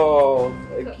 Oh,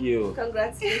 thank you.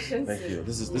 Congratulations. Thank you.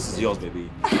 This is yours, baby.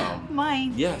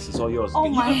 Mine. Yes, it's all yours. Oh,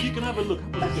 mine. You can have a look.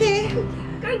 Okay.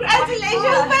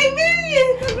 Congratulations, baby.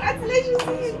 Congratulations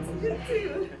to you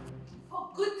too. For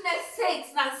goodness sakes,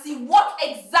 Nancy, what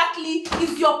exactly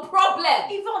is your problem?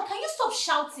 Yvonne, can you stop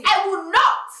shouting? I will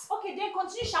not. Okay, then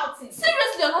continue shouting.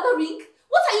 Seriously, another ring?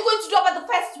 What are you going to do about the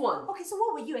first one? Okay, so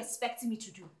what were you expecting me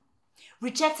to do?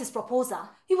 Reject his proposal?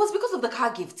 It was because of the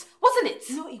car gift, wasn't it?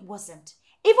 No, it wasn't.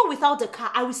 Even without the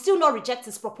car, I will still not reject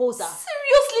his proposal.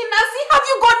 Seriously, Nancy, have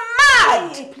you gone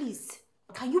mad? Hey, please.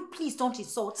 Can you please don't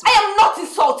insult me? I am not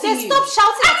insulting you. Then stop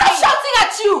shouting I'm not shouting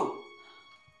at you.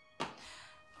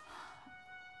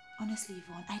 Honestly,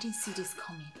 Yvonne, I didn't see this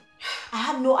coming. I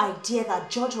had no idea that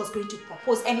George was going to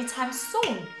propose anytime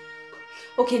soon.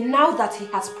 Okay, now that he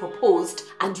has proposed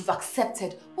and you've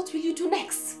accepted, what will you do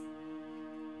next?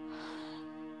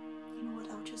 You know what?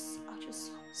 I'll just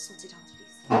sort it out,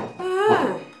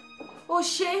 please.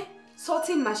 O'Shea,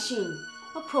 sorting machine.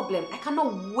 No problem. I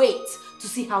cannot wait to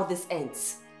see how this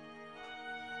ends.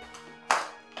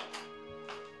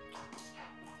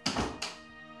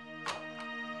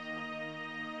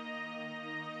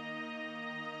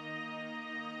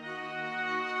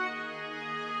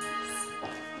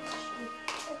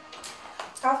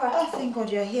 Alpha. Oh, thank God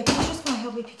you're here. Please just want to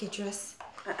help me pick a dress.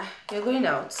 You're going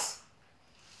out.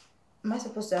 Am I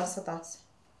supposed to answer that?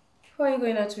 Who are you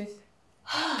going out with?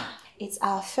 It's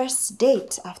our first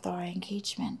date after our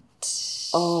engagement.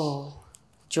 Oh,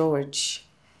 George.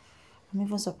 I'm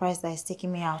even surprised that he's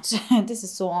taking me out. This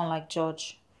is so unlike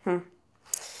George.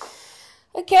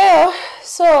 Okay,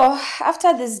 so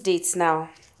after this date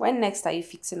now, when next are you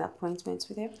fixing appointments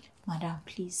with him? Madam,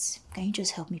 please, can you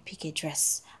just help me pick a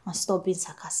dress and stop being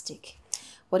sarcastic?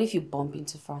 What if you bump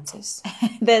into Francis?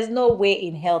 There's no way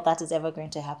in hell that is ever going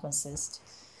to happen, sis.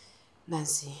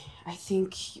 Nancy, I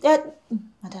think...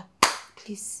 Madam,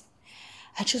 please.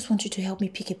 I just want you to help me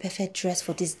pick a perfect dress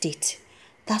for this date.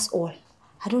 That's all.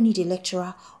 I don't need a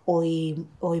lecturer or a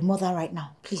mother right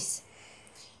now. Please.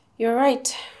 You're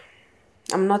right.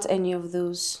 I'm not any of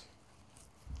those.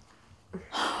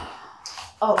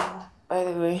 Oh. By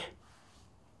the way.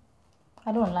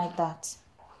 I don't like that.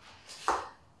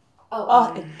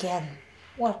 Oh, again.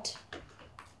 What?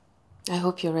 I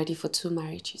hope you're ready for 2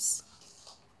 marriages.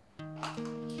 Can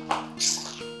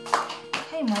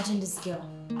you imagine this girl?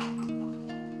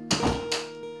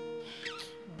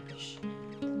 Rubbish.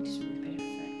 This will be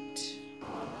perfect.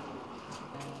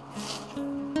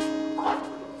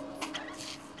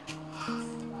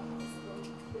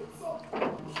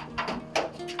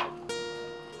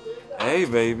 Hey,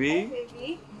 baby. Hey,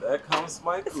 baby. There comes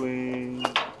my queen.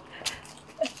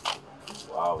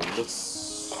 Wow, you look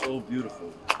so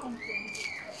beautiful.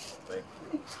 Thank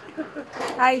you.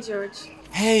 Hi, George.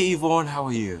 Hey, Yvonne, how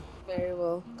are you? Very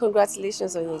well.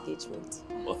 Congratulations on your engagement.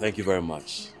 Well, thank you very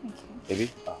much. Thank you.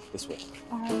 Baby, this way.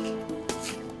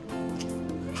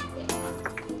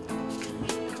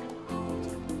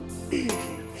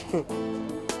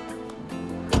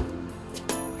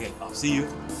 Okay, I'll see you.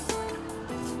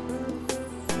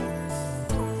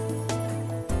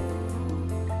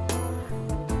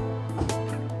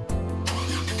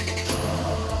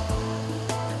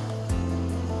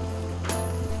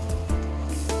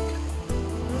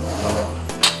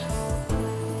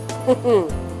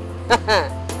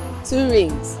 Two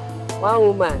rings, one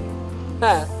woman.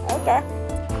 Okay.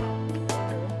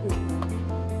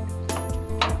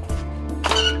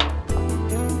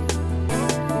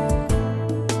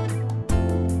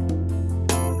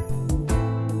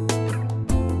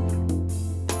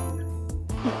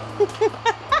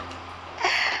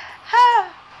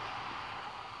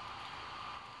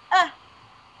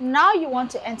 Now you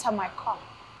want to enter my car.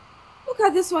 Look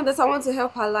at this one that I want to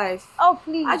help her life. Oh,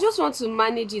 please. I just want to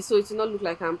manage it so it will not look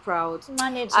like I'm proud.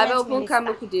 Manage. I will open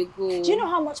camera could they go. Do you know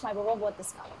how much my baba bought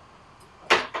this car?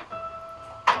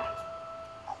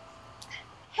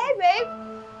 Hey, babe.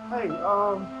 Hey,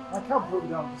 my car broke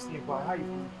down just nearby. How you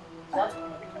doing?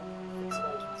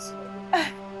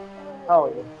 How are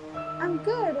you? I'm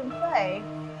good. I'm fine.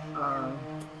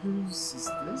 Whose is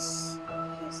this?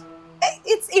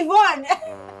 It's Yvonne.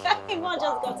 Yvonne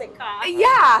just got a car.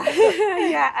 Yeah,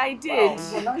 yeah, I did.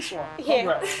 Oh, a nice one.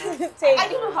 Here. I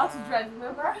don't know how to drive,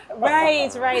 remember?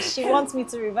 Right. She wants me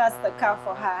to reverse the car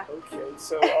for her. Okay,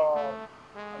 so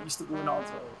I used to go out.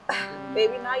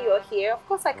 Baby, now you're here. Of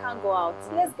course I can't go out.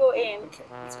 Let's go in. Okay,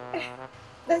 let's go.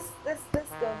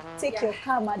 Let's go. Take your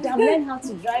car, madam. Learn how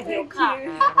to drive your car.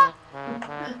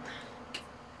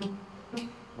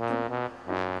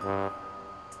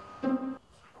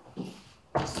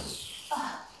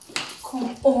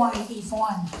 Come on,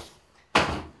 Yvonne.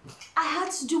 I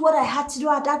had to do what I had to do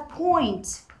at that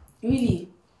point. Really?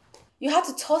 You had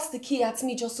to toss the key at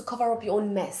me just to cover up your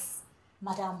own mess.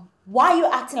 Madam, why are you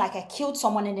acting like I killed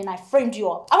someone and then I framed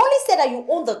you up? I only said that you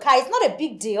own the car. It's not a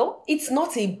big deal. It's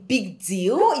not a big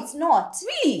deal. No, it's not.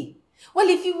 Really? Well,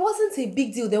 if it wasn't a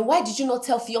big deal, then why did you not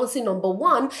tell fiancé number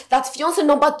 1 that fiancé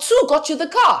number 2 got you the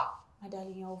car? My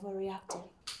darling, you're overreacting.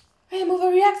 I am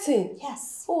overreacting?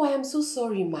 Yes. Oh, I am so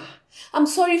sorry, Ma. I'm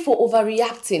sorry for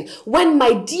overreacting when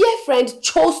my dear friend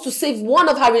chose to save one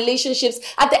of her relationships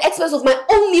at the expense of my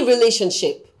only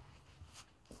relationship.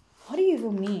 What do you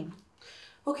even mean?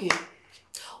 Okay.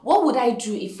 What would I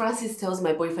do if Francis tells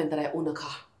my boyfriend that I own a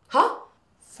car? Huh?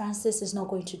 Francis is not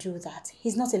going to do that.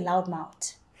 He's not a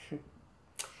loudmouth.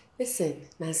 Listen,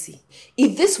 Nancy,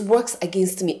 if this works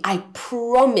against me, I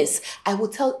promise I will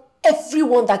tell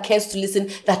everyone that cares to listen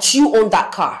that you own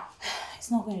that car. It's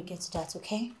not going to get to that,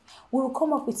 okay? We will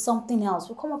come up with something else.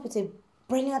 We'll come up with a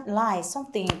brilliant lie,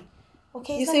 something.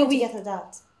 Okay? You it's say not going we? to get to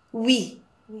that. We?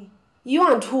 We.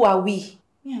 You and who are we?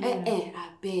 Yeah,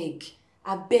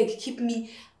 I beg, keep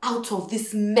me out of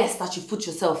this mess that you've put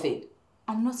yourself in.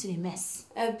 I'm not in a mess.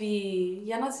 Abby,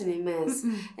 you're not in a mess.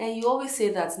 And you always say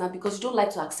that now because you don't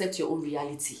like to accept your own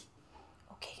reality.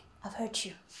 Okay, I've heard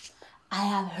you. I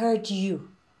have heard you.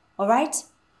 Alright?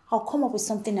 I'll come up with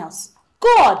something else.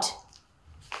 God!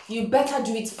 You better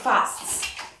do it fast.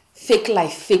 Fake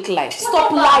life, fake life.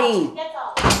 Stop lying. Get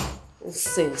out.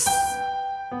 Nonsense.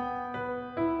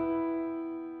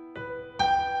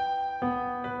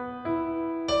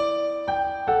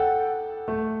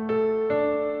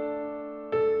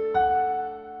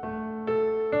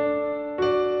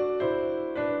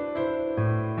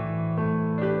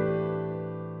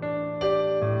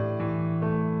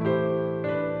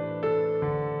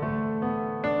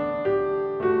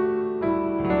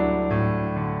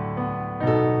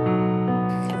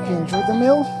 Enjoy the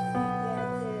meal?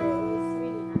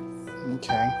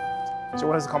 Okay. So you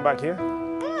want us to come back here?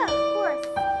 Yeah, of course.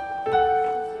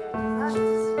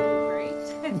 Great.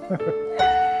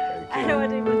 I don't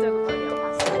want to even talk about your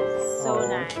pasta. It's so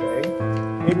nice. Okay.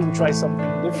 Maybe we'll try something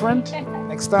different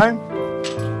next time.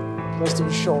 Just to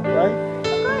be sure, right? Of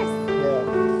course.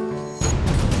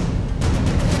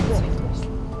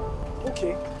 Yeah.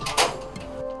 Okay.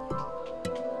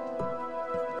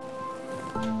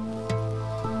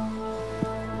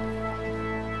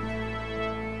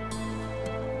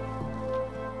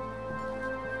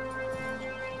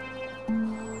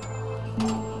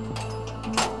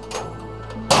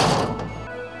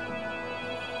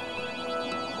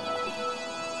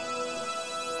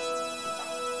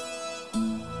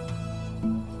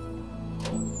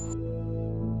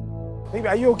 Baby,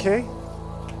 are you okay?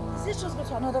 Is it just go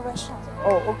to another restaurant?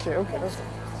 Oh, okay, okay. That's okay.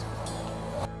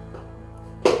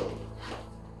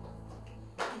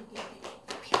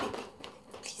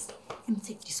 Please, let me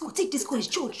take this call. Take this call. It's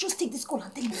George. Just take this call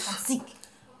and tell him I'm sick.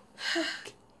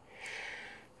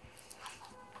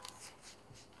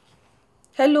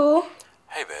 Hello?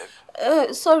 Hey,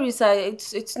 babe. Sorry, sir.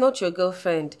 It's not your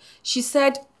girlfriend. She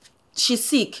said she's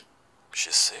sick.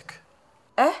 She's sick.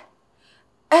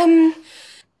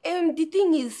 The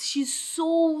thing is, she's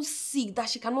so sick that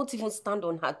she cannot even stand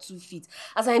on her 2 feet.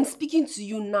 As I am speaking to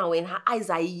you now, and her eyes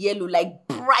are yellow, like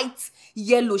bright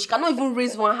yellow. She cannot even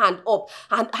raise one hand up.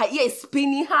 And her ear is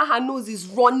spinning her, her nose is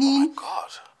running. Oh, my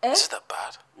God. Is it that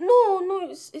bad? No,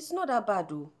 it's not that bad,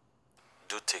 though.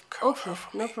 Do take care of her Okay,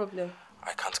 for no me. problem.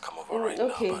 I can't come over right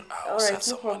okay. now, but I'll Alright, send no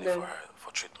some money problem. for her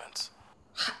for treatment.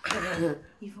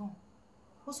 Yvonne,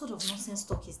 what sort of nonsense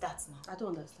talk is that now? I don't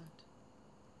understand.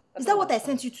 Is that what I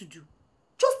sent you to do?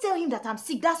 Just tell him that I'm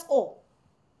sick, that's all.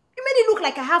 You made it look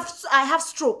like I have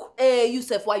stroke.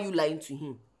 Yusuf, why are you lying to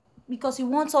him? Because he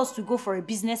wants us to go for a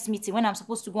business meeting when I'm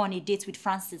supposed to go on a date with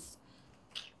Francis.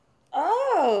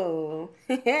 Oh,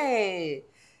 hey.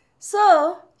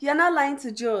 So, you're not lying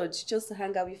to George just to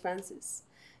hang out with Francis.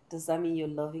 Does that mean you're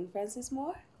loving Francis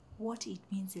more? What it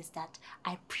means is that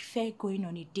I prefer going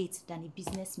on a date than a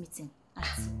business meeting.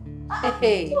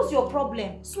 Hey. What's your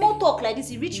problem? Small talk like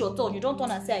this, you reach your turn, you don't turn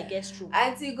and say I guess true.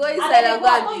 Auntie, go inside and go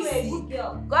and be you're a sick. good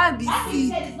girl. Go and be After you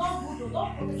sick. said it's not good, though,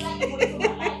 don't prophesy you into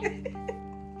my life.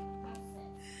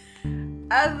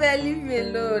 I better leave me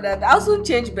alone. I'll soon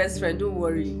change best friend, don't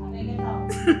worry. I beg, get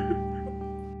out.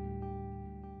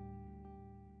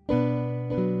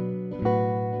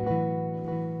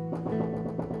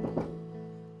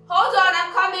 Hold on,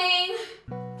 I'm coming.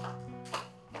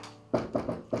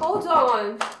 Hold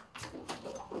on.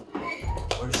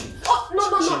 Where is she?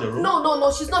 Oh, Is she in the room?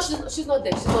 no, she's not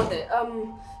there.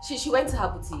 She went to her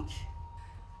boutique.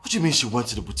 What do you mean she went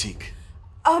to the boutique?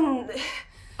 Um,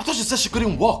 I thought she said she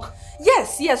couldn't walk.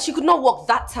 yes, she could not walk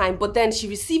that time, but then she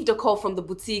received a call from the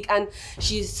boutique and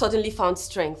she suddenly found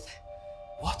strength.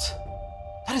 What?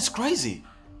 That is crazy.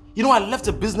 You know, I left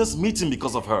a business meeting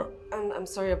because of her. I'm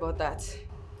sorry about that.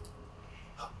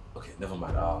 Okay, never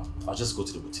mind. I'll just go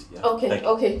to the boutique, yeah? Okay,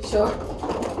 okay, sure.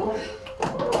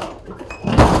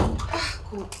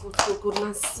 Good,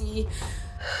 Nancy.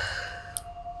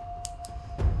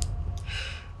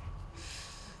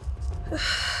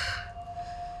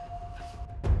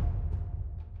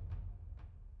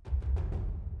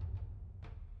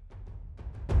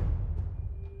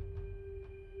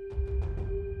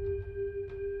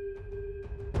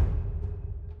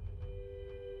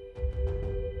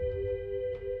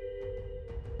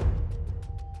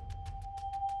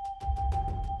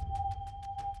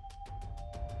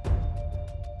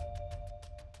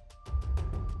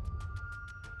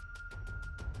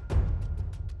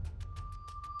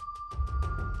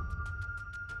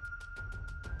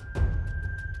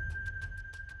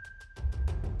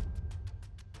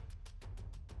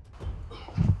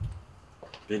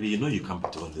 Baby, you know you can't be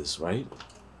doing this, right?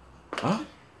 Huh?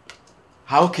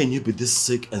 How can you be this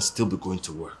sick and still be going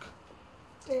to work?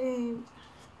 Babe.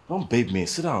 Don't babe me.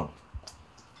 Sit down.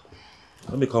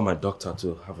 Let me call my doctor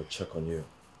to have a check on you.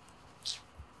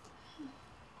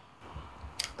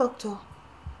 Doctor,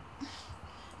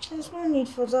 there's no need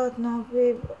for that now,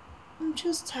 babe. I'm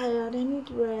just tired. I need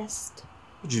rest.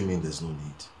 What do you mean there's no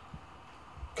need?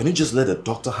 Can you just let a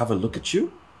doctor have a look at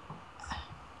you?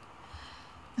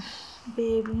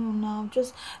 Babe, no, now.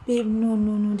 Babe,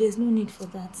 no. There's no need for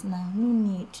that now. No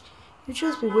need. You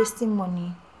just be wasting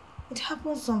money. It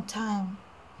happens sometime.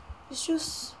 It's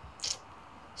just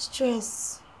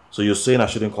stress. So you're saying I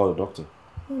shouldn't call the doctor?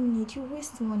 No need. You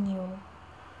waste money, oh.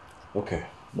 Okay,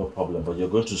 no problem. But you're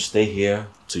going to stay here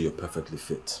till you're perfectly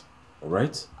fit.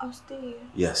 Alright? I'll stay here.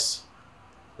 Yes.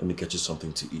 Let me get you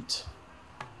something to eat.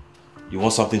 You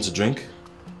want something to drink?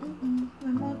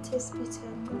 My mouth tastes bitter.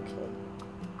 I'm okay.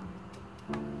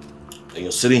 And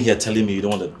you're sitting here telling me you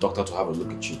don't want the doctor to have a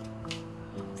look at you.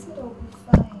 I said I'll be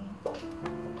fine.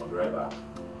 I'll be right back.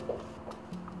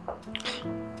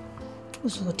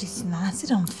 What's all this now? I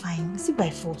said I'm fine. Is it by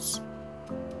force?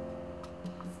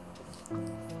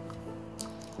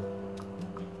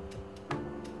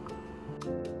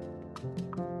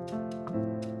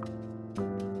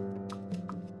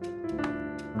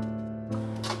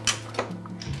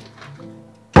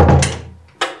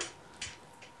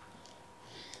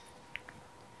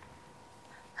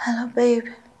 Hello, babe.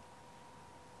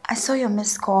 I saw your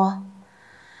missed call.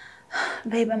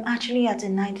 Babe, I'm actually at a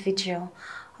night vigil,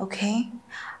 okay?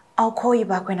 I'll call you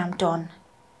back when I'm done.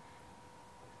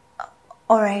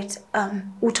 Alright,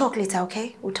 we'll talk later,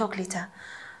 okay? We'll talk later.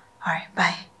 Alright,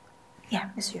 bye.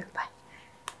 Yeah, miss you, bye.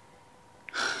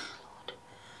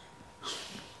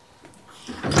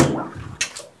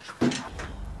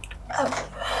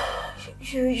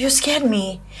 You scared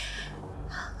me.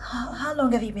 How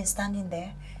long have you been standing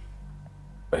there?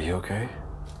 Are you okay?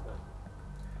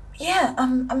 Yeah,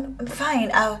 I'm fine.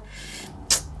 I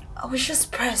was just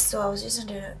pressed, so I was using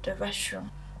the restroom.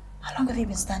 How long have you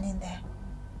been standing there?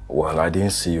 Well, I didn't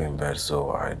see you in bed,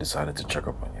 so I decided to check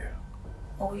up on you.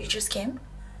 Oh, you just came?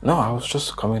 No, I was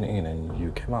just coming in and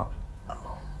you came out.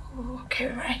 Oh, okay,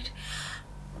 right.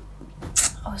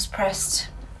 I was pressed.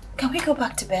 Can we go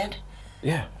back to bed?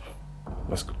 Yeah,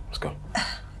 let's go. Okay.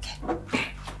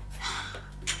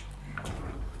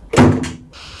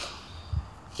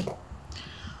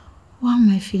 Why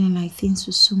am I feeling like things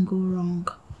will soon go wrong?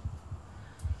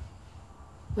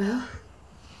 Well,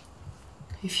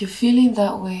 if you're feeling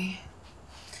that way,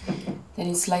 then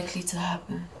it's likely to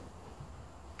happen.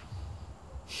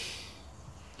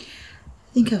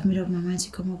 I think I've made up my mind to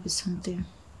come up with something.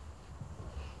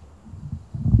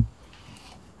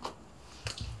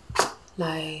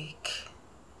 Like,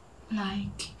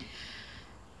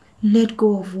 let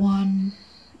go of one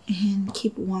and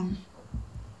keep one.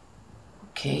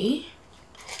 okay.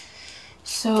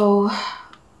 So,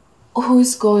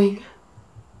 who's going?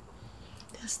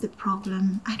 That's the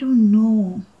problem. I don't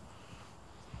know.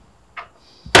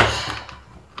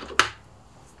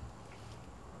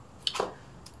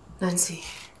 Nancy,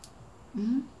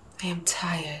 I am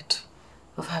tired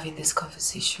of having this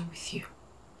conversation with you.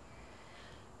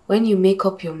 When you make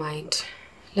up your mind,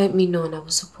 let me know and I will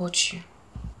support you.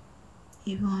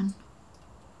 Yvonne,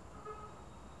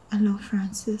 I love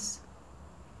Francis.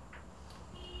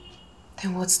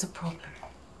 Then what's the problem?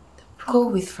 Go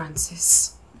with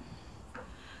Francis.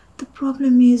 The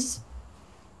problem is,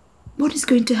 what is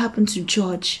going to happen to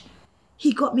George?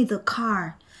 He got me the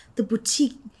car, the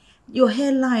boutique, your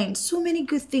hairline, so many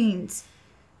good things.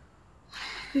 What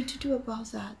am I going to do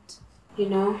about that? You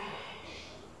know,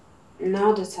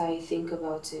 now that I think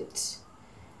about it,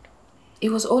 it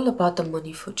was all about the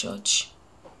money for George.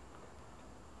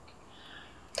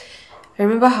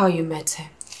 Remember how you met him?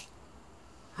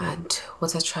 And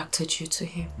what attracted you to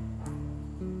him?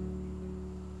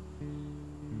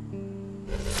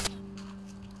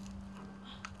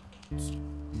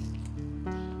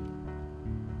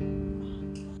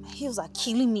 My heels are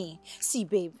killing me. See,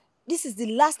 babe, this is the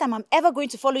last time I'm ever going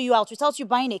to follow you out without you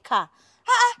buying a car.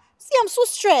 See, I'm so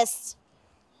stressed.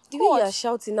 The way you are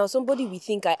shouting now, somebody will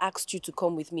think I asked you to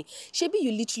come with me. Shebi,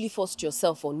 you literally forced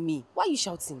yourself on me. Why are you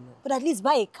shouting now? But at least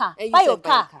buy a car. You Buy your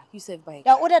car. You said buy a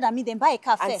car. You're older than me, then buy a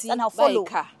car first and I'll follow. Buy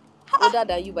a car. Older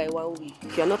than you by 1 week.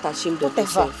 You're not ashamed of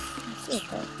yourself.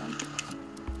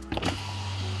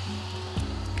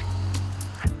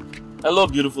 Hello,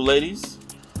 beautiful ladies.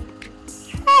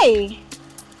 Hey.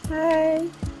 Hi.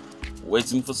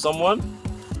 Waiting for someone?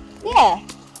 Yeah.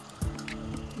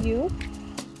 You?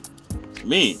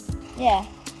 Me? Yeah.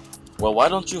 Well, why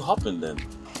don't you hop in then?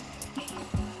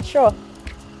 Sure.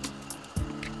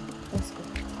 Let's go.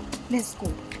 Let's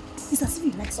go. It's as if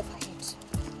he likes off our heads.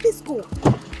 Let's go.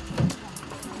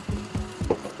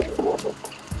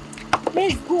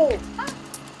 Let's go.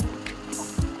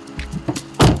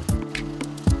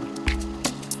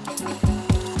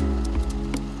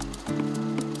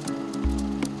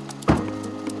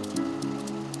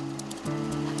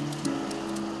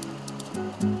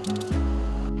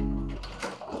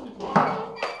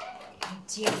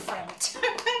 Dear friend,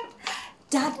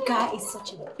 that guy is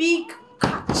such a big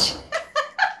catch.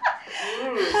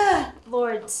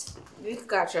 Lord. Big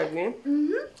catch again?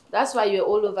 That's why you're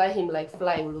all over him like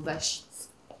fly all over shit.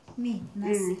 Me,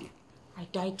 Nancy, I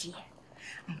died here.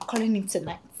 I'm calling him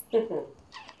tonight.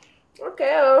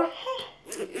 Okay.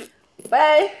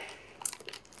 Bye.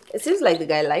 It seems like the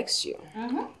guy likes you.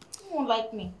 He won't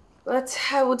like me. But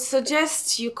I would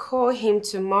suggest you call him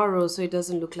tomorrow so it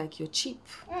doesn't look like you're cheap.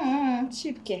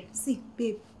 Cheap care. See,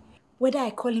 babe, whether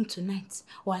I call him tonight,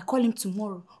 or I call him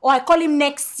tomorrow, or I call him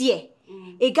next year,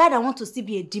 a guy that wants to still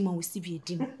be a demon will still be a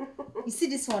demon. You see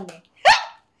this one there?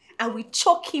 I will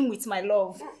choke him with my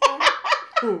love.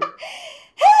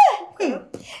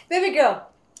 Baby girl,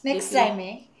 next time,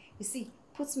 you see,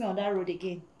 put me on that road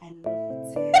again. I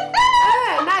love it.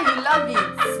 Now you love it.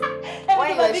 Why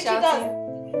you shouting?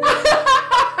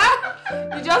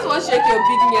 You just want to shake your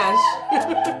big nyash.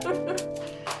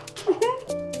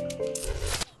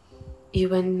 You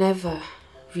were never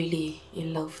really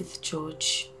in love with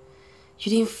George. You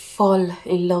didn't fall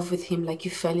in love with him like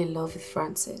you fell in love with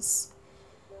Francis.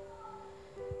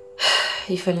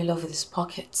 You fell in love with his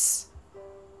pockets,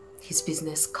 his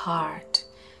business card,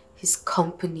 his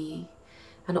company,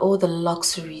 and all the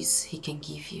luxuries he can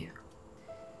give you.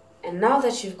 And now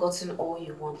that you've gotten all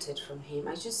you wanted from him,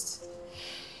 I just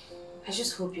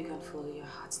hope you can follow your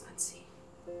heart, Nancy,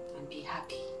 and be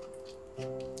happy.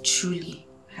 Truly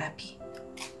happy.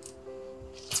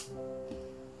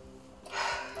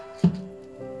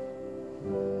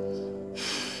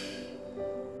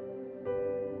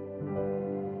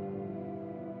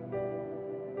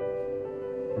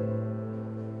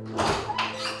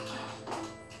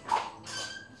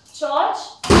 George?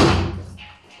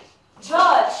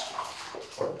 George!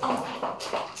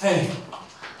 Hey.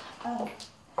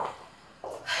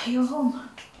 You're home.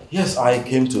 Yes, I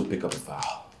came to pick up a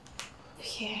file.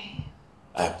 Okay.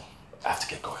 I have to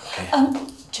get going, okay?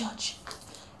 George,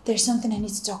 there's something I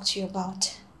need to talk to you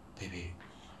about. Baby,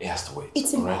 it has to wait.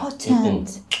 It's all right?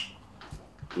 important.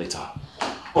 Later.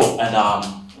 Oh, and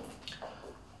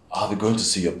I'll be going to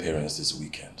see your parents this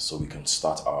weekend so we can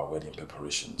start our wedding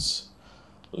preparations.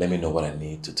 Let me know what I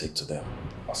need to take to them.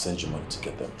 I'll send you money to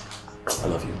get them. I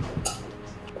love you.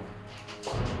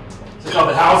 Take out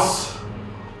the house.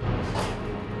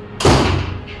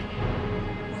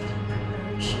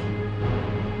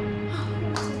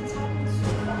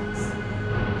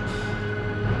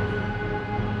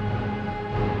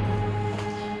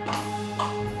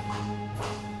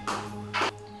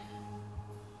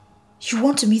 You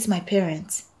want to meet my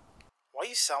parents? Why are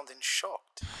you sounding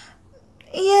shocked?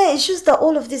 Yeah, it's just that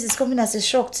all of this is coming as a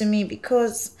shock to me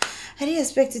because I didn't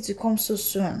expect it to come so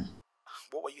soon.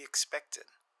 What were you expecting?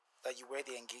 That you wear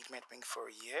the engagement ring for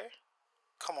a year?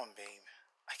 Come on, babe.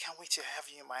 I can't wait to have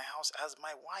you in my house as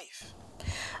my wife.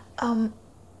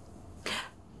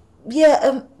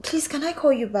 Yeah, please, can I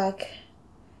call you back?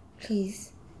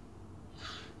 Please.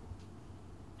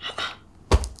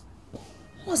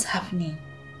 What's happening?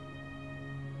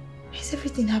 Why is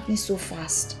everything happening so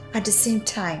fast at the same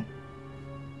time?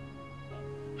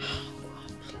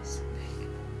 God, please.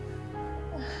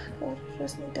 God, I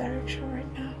just need direction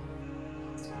right now.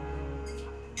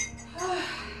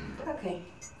 Okay.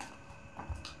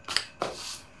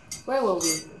 Where were we?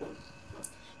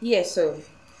 Yeah, so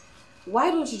why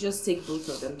don't you just take both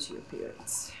of them to your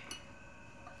parents?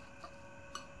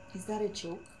 Is that a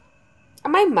joke?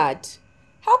 Am I mad?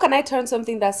 How can I turn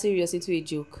something that serious into a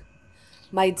joke?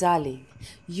 My darling,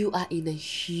 you are in a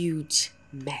huge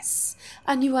mess.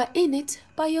 And you are in it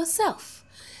by yourself.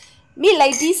 Me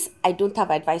like this, I don't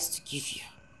have advice to give you.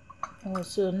 Oh,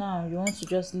 so now you want to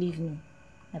just leave me,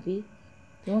 Abi?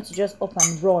 You want to just up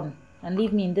and run and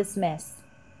leave me in this mess?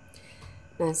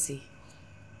 Nancy,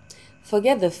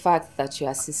 forget the fact that you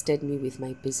assisted me with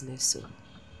my business, so.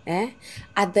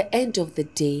 At the end of the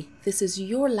day, this is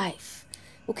your life,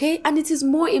 okay? And it is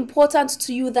more important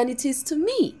to you than it is to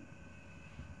me.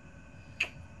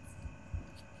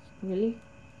 Really?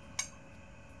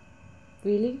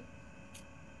 Really?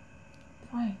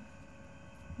 Fine.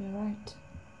 You're right.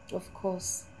 Of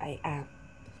course I am.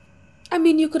 I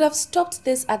mean, you could have stopped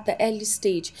this at the early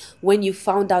stage when you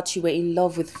found out you were in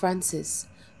love with Francis.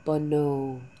 But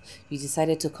no, you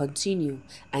decided to continue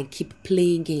and keep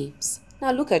playing games.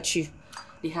 Now look at you.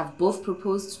 They have both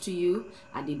proposed to you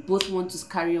and they both want to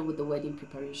carry on with the wedding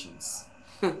preparations.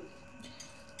 Okay,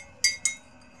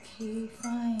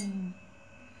 fine.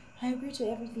 I agree to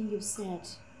everything you've said.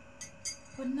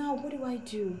 But now, what do I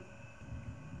do?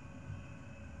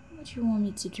 What do you want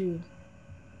me to do?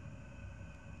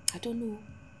 I don't know.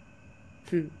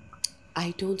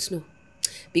 I don't know.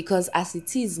 Because as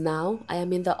it is now, I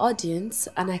am in the audience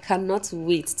and I cannot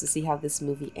wait to see how this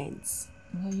movie ends.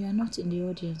 Well, you are not in the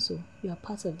audience, so you are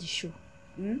part of the show.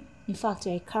 In fact,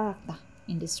 you are a character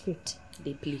in the script.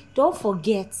 They play. Don't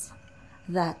forget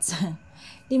that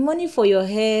the money for your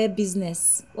hair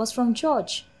business was from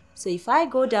George. So if I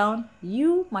go down,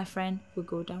 you, my friend, will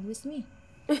go down with me.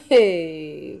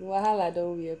 Hey, wahala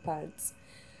don't wear pants.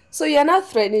 So you're not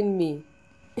threatening me?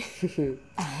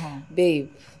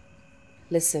 Babe,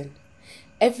 listen.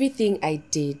 Everything I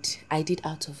did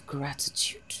out of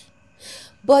gratitude.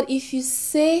 But if you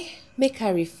say, make I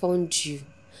refund you,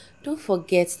 don't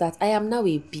forget that I am now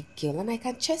a big girl and I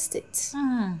can chest it.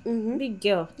 Big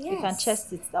girl, Yes. you can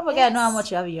chest it. Don't forget I know how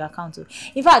much you have in your account too.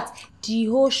 In fact, the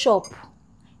whole shop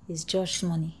is Josh's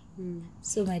money.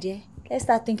 So my dear, let's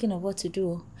start thinking of what to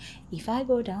do. If I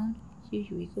go down, you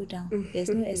will go down. There's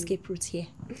no escape route here.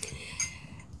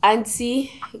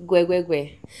 Auntie, go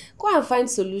and find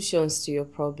solutions to your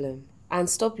problem and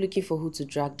stop looking for who to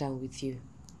drag down with you.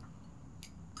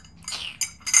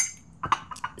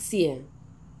 See,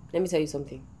 let me tell you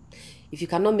something. If you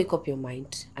cannot make up your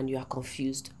mind and you are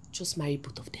confused, just marry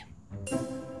both of them.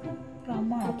 You are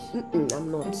mad.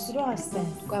 I'm not. You don't have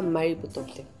sense. Go and marry both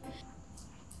of them.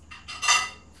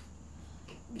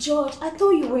 George, I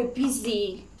thought you were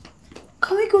busy.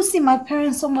 Can we go see my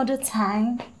parents some other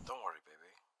time? Don't worry,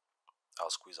 baby. I'll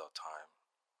squeeze out time.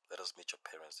 Let us meet your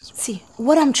parents this week. See,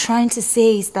 what I'm trying to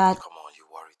say is that... Come on, you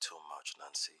worry too much,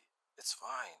 Nancy. It's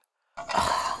fine.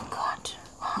 Oh, God.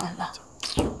 Allah.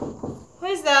 Who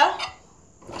is that?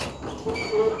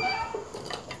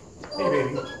 Hey,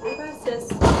 baby.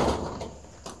 Francis.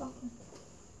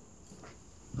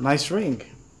 Nice ring.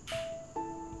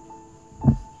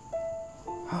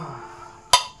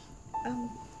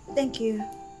 Thank you.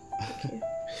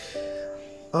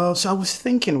 So I was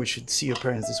thinking we should see your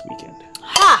parents this weekend.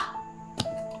 Ha!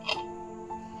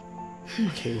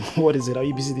 Okay, what is it? Are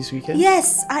you busy this weekend?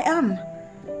 Yes, I am.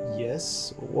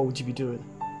 Yes? What would you be doing?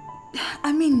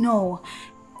 I mean, no.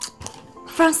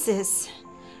 Francis,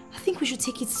 I think we should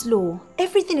take it slow.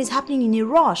 Everything is happening in a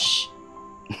rush.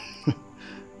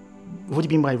 What do you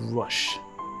mean by rush?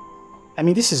 I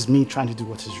mean, this is me trying to do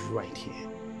what is right here.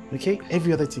 Okay?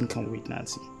 Every other thing can wait,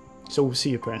 Nancy. So we'll see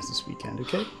your parents this weekend,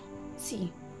 okay?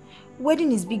 See,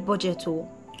 wedding is big budget, oh.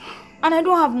 And I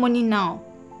don't have money now.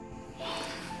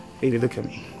 Baby, look at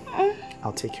me.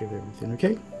 I'll take care of everything,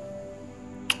 okay?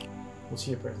 We'll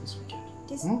see your parents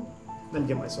this weekend. Let me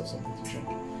get myself something to drink.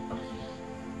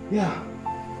 Yeah.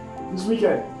 This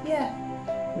weekend. Yeah.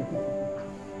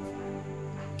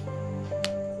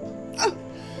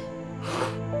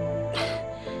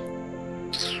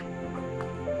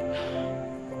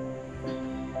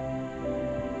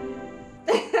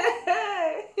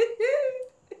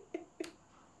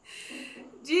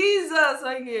 Jesus,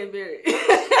 I get married.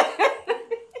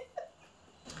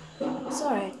 It's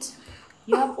alright.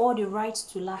 You have all the right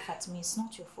to laugh at me. It's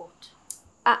not your fault.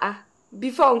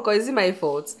 Before, Uncle, is it my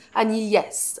fault? And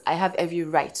yes, I have every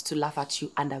right to laugh at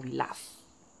you and I will laugh.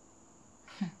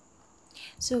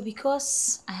 So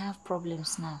because I have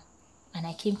problems now and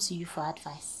I came to you for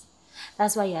advice,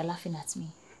 that's why you're laughing at me.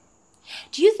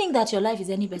 Do you think that your life is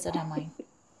any better than mine?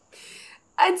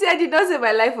 Auntie, I did not say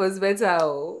my life was better.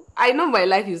 Oh. I know my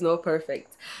life is not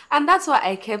perfect. And that's why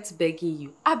I kept begging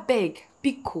you. I beg,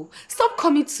 be cool. Stop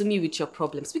coming to me with your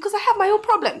problems because I have my own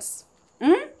problems.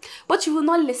 But you will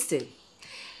not listen.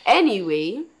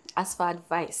 Anyway, as for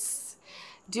advice,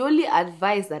 the only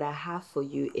advice that I have for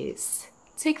you is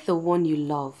take the one you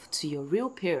love to your real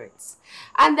parents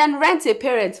and then rent a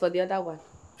parent for the other one.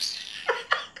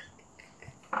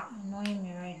 You're annoying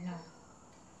me right now.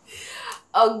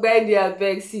 Ogbeni, I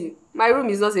beg, see, my room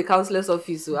is not a counselor's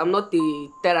office, so I'm not a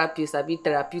therapist, I be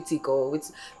therapeutic or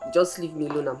with. Just leave me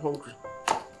alone, I'm hungry.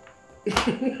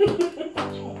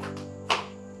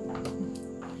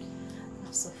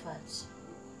 Not so fast.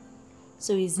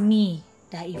 So it's me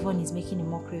that Yvonne is making a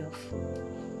mockery of.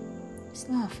 It's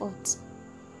not her fault.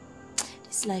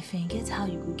 This life ain't get how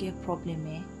you could get problem,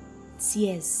 eh?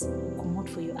 Tears come out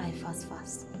for your eye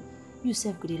fast. You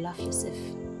self go dey laugh yourself.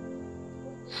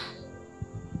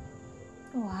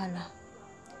 Oh, wahala.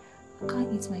 I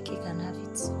can't eat my cake and have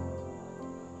it.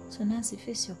 So Nancy,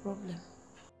 face your problem.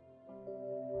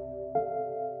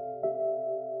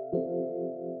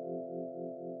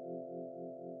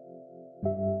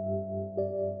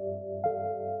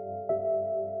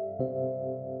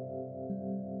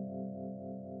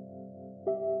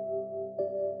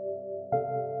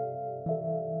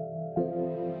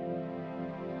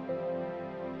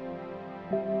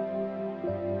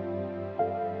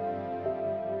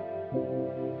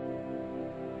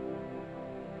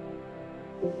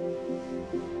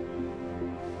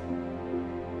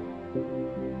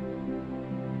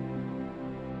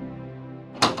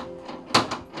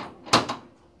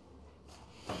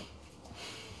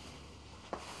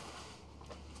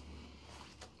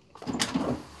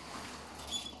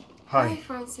 Hi,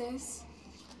 Francis.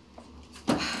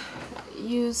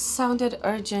 You sounded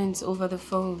urgent over the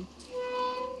phone.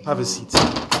 Have a seat.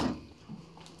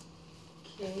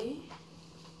 Okay.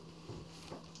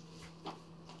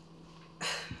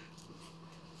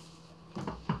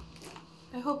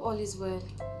 I hope all is well.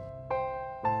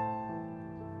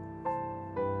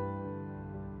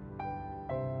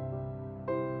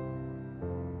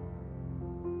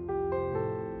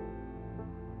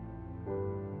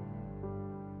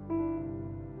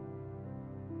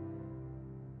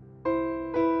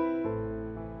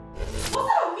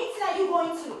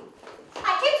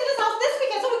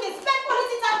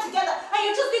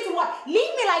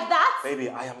 Baby,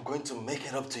 I am going to make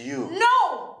it up to you.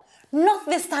 No! Not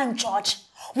this time, George.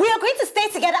 We are going to stay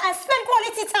together and spend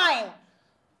quality time.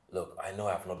 Look, I know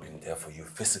I've not been there for you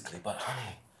physically, but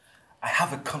honey, I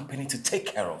have a company to take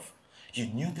care of. You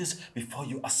knew this before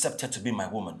you accepted to be my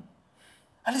woman.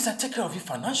 At least I take care of you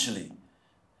financially.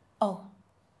 Oh,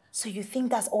 so you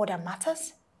think that's all that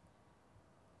matters?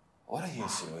 What are you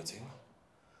insinuating?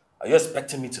 Are you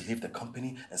expecting me to leave the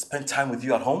company and spend time with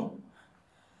you at home?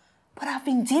 But I've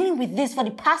been dealing with this for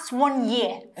the past 1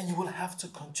 year. And you will have to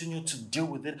continue to deal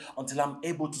with it until I'm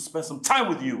able to spend some time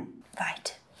with you.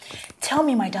 Right. Tell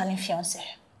me, my darling fiancé,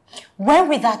 when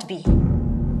will that be?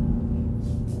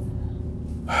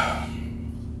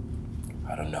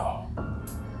 I don't know.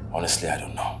 Honestly, I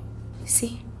don't know.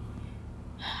 See?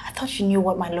 I thought you knew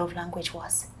what my love language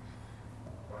was.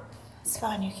 It's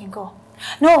fine, you can go.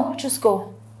 No, just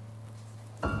go.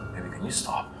 Baby, can you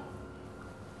stop?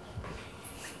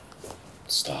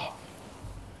 Stop.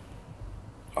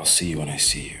 I'll see you when I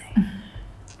see you. And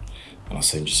I'll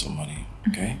send you some money,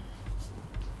 okay?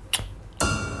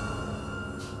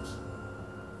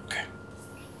 Okay.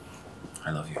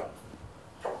 I love you.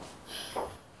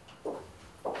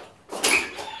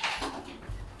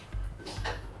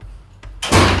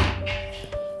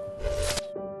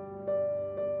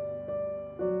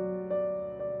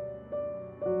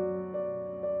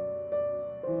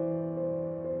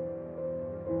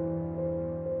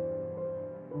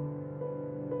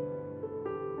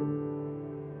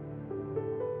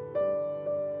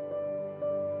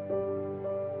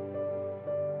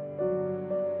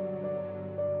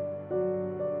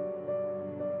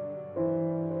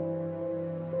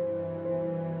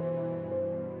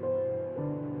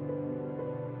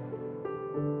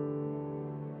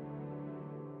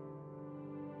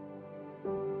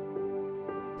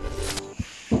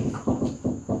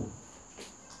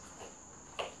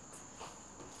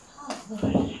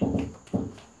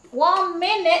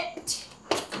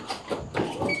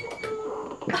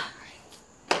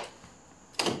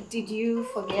 Did you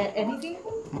forget anything?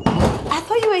 I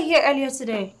thought you were here earlier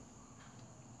today.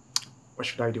 What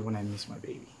should I do when I miss my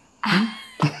baby?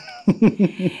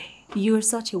 You're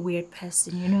such a weird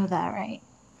person, you know that, right?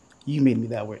 You made me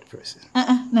that weird person.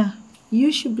 No.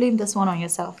 You should blame this one on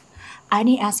yourself. I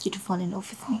didn't ask you to fall in love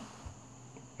with me.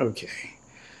 Okay.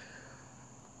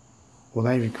 Will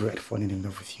I regret falling in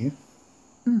love with you?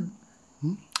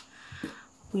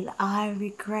 Will I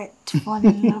regret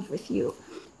falling in love with you?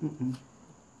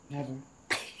 Never.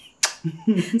 So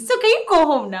can you go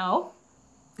home now?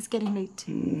 It's getting late.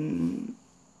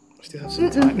 Still have some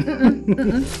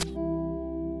time.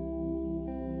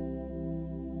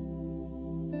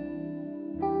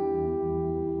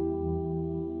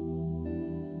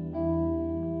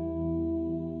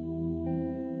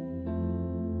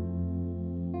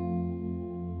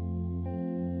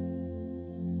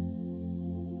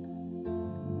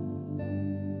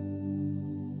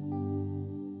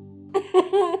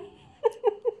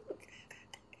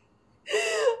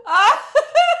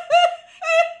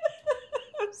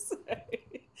 I'm sorry.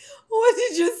 What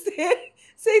did you say?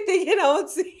 Say it again, I want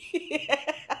to hear.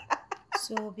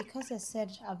 So because I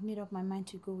said I've made up my mind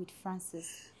to go with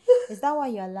Francis, is that why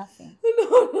you're laughing?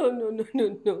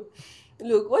 No.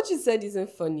 Look, what you said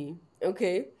isn't funny,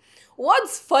 okay?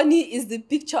 What's funny is the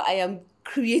picture I am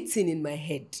creating in my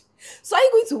head. So are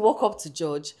you going to walk up to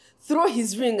George, throw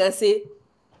his ring and say,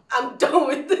 I'm done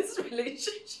with this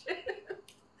relationship?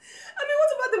 I mean,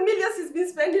 what about the millions he's been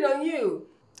spending on you?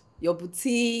 Your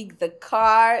boutique, the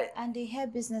car. And the hair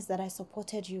business that I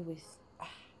supported you with.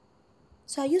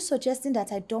 So are you suggesting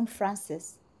that I dump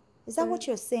Francis? Is that what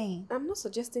you're saying? I'm not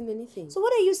suggesting anything. So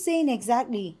what are you saying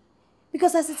exactly?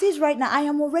 Because as it is right now, I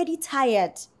am already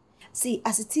tired. See,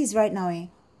 as it is right now,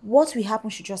 what will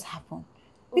happen should just happen.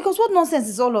 Because what nonsense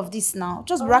is all of this now?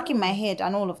 Just racking my head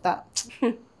and all of that.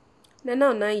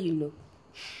 Now you know.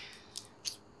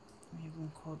 I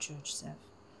even call George, Seth.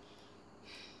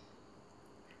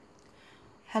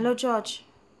 Hello, George.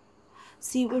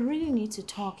 See, we really need to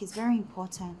talk. It's very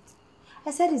important.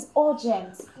 I said it's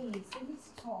urgent. Please, we need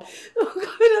to talk. Oh,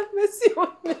 God, have mercy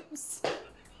on us.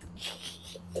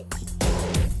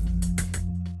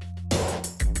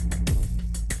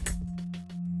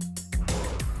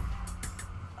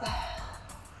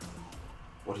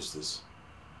 What is this?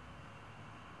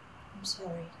 I'm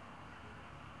sorry.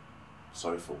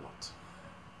 Sorry for what?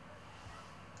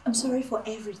 I'm sorry for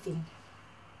everything.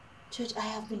 George, I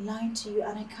have been lying to you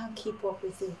and I can't keep up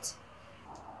with it.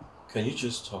 Can you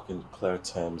just talk in clear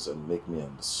terms and make me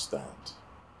understand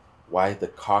why the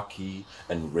car key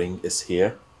and ring is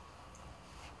here?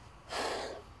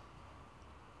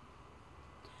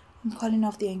 I'm calling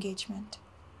off the engagement.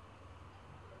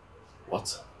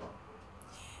 What?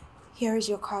 Here is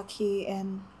your car key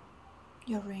and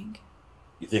your ring.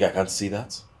 You think I can't see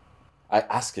that? I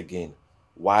ask again,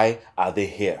 why are they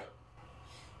here?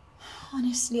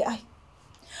 Honestly, I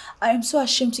am so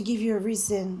ashamed to give you a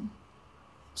reason.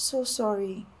 I'm so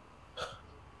sorry.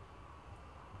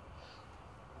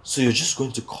 So you're just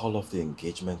going to call off the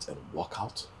engagement and walk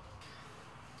out?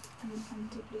 I'm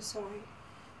deeply sorry.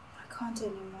 I can't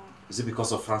anymore. Is it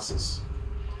because of Francis?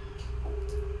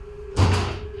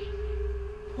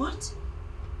 What?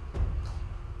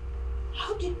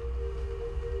 How did...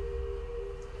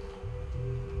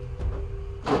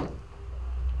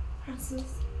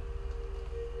 Francis?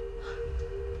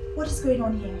 What is going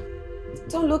on here?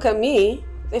 Don't look at me.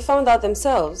 They found out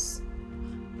themselves.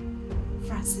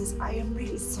 Francis, I am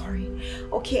really sorry.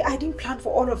 Okay, I didn't plan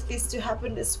for all of this to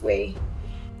happen this way.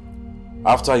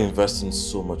 After investing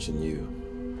so much in you,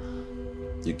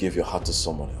 you gave your heart to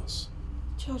someone else.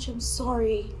 George, I'm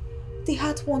sorry. The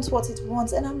heart wants what it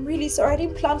wants, and I'm really sorry. I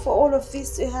didn't plan for all of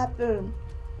this to happen.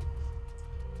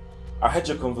 I heard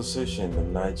your conversation the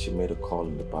night you made a call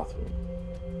in the bathroom.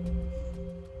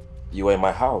 You were in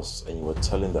my house and you were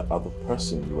telling the other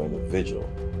person you were in a vigil.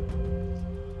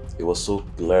 It was so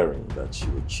glaring that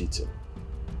you were cheating.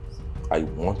 I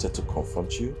wanted to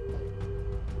confront you,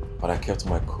 but I kept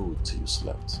my cool till you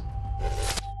slept.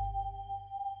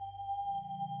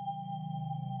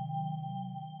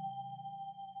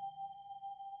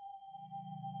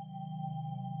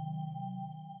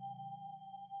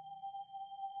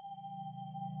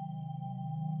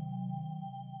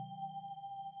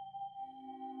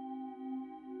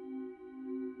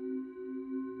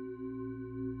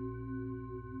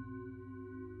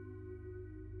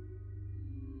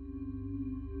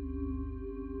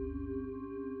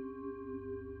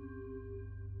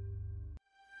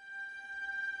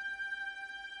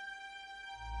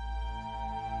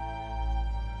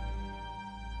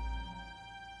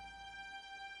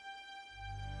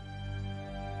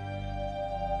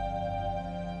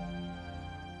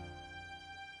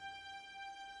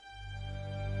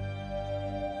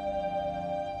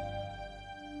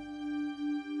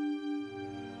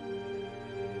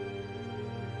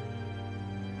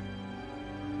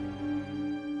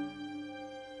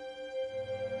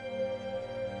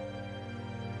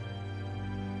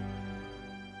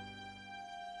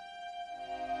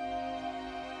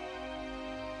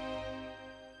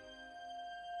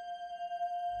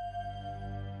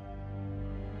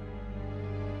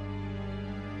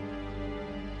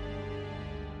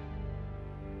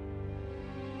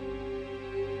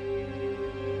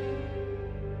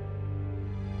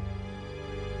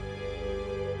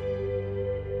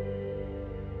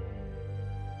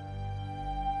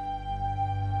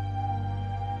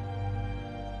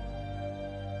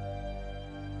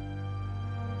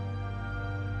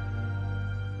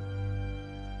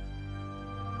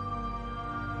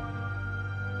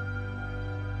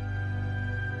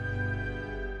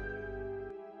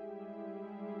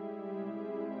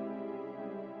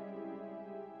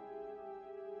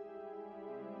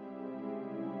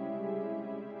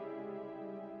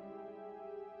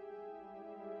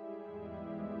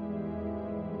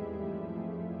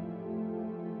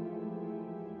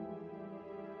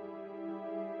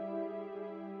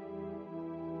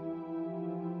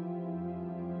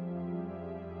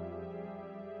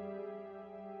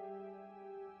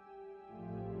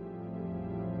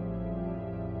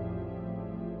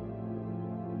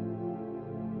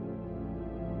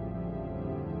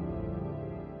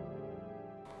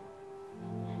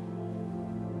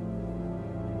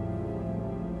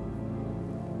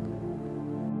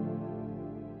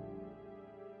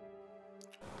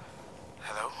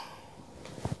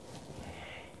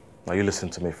 Are you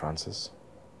listening to me, Francis?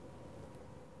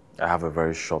 I have a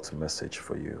very short message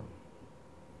for you.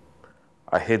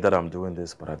 I hate that I'm doing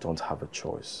this, but I don't have a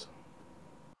choice.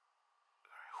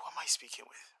 Who am I speaking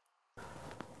with?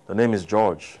 The name is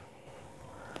George,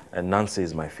 and Nancy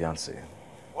is my fiancée.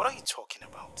 What are you talking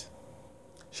about?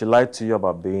 She lied to you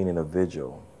about being in a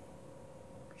vigil.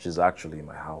 She's actually in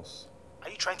my house. Are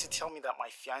you trying to tell me that my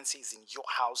fiancée is in your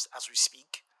house as we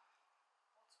speak?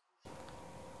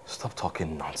 Stop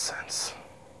talking nonsense.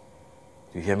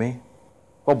 Do you hear me?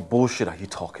 What bullshit are you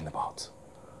talking about?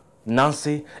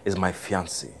 Nancy is my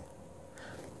fiancée.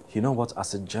 You know what?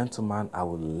 As a gentleman, I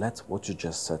will let what you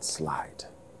just said slide.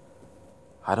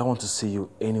 I don't want to see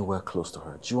you anywhere close to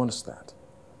her. Do you understand?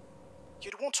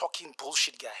 You're the one talking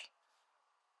bullshit, guy.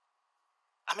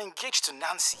 I'm engaged to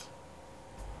Nancy.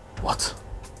 What?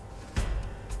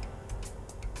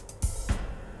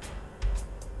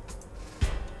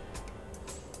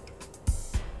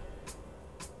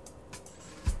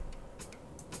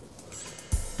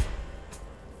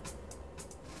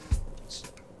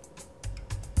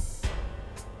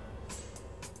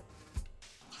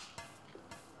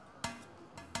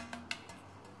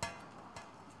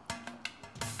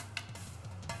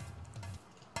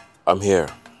 I'm here.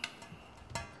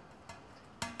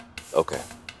 Okay.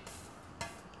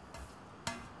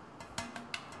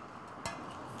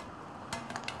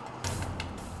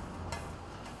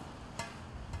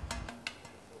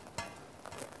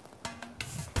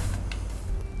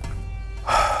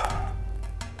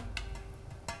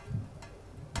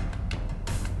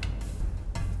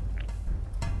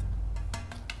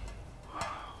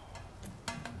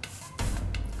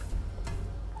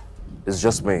 It's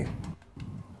just me.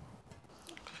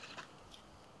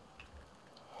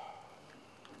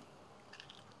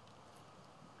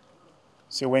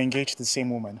 So we're engaged to the same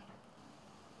woman?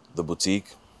 The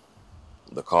boutique,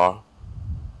 the car,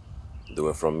 they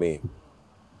were from me.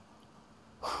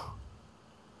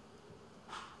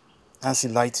 Nancy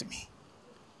lied to me.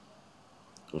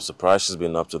 I'm surprised she's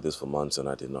been up to this for months and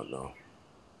I did not know.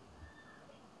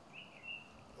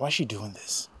 Why is she doing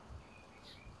this?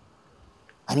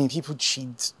 I mean, people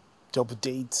cheat, double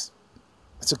date.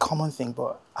 It's a common thing,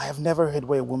 but I have never heard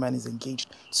where a woman is engaged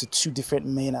to two different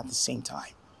men at the same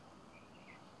time.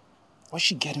 What's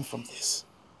she getting from this?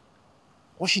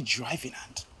 What's she driving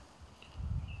at?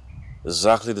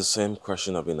 Exactly the same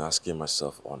question I've been asking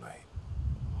myself all night.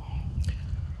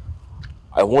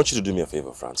 I want you to do me a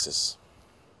favor, Francis.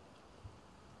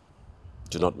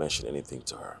 Do not mention anything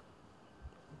to her.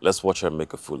 Let's watch her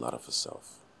make a fool out of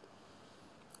herself.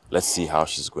 Let's see how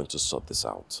she's going to sort this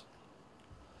out.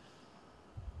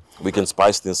 We can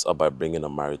spice things up by bringing a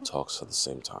married talks at the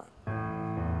same time.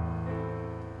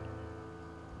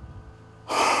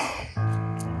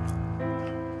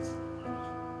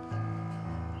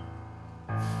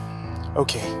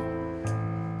 Okay,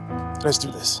 let's do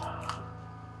this.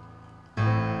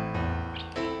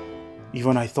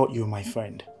 Even I thought you were my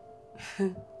friend.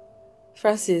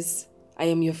 Francis, I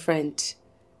am your friend.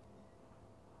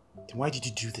 Then why did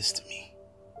you do this to me?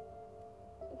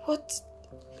 What?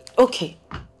 Okay,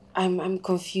 I'm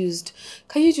confused.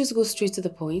 Can you just go straight to the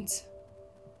point?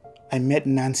 I met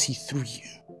Nancy through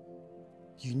you.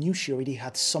 You knew she already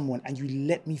had someone and you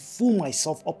let me fool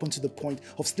myself up unto the point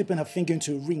of slipping her finger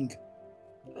into a ring.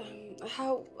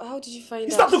 How did you find out?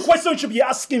 Is that the question you should be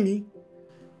asking me?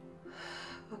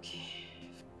 Okay.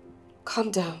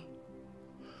 Calm down.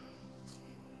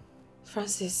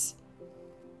 Francis,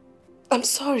 I'm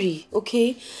sorry,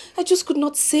 okay? I just could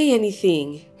not say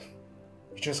anything.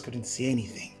 You just couldn't say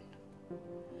anything.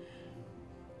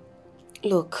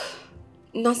 Look,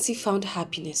 Nancy found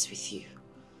happiness with you.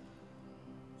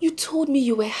 You told me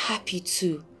you were happy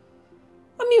too.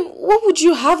 I mean, what would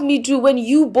you have me do when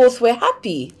you both were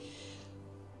happy?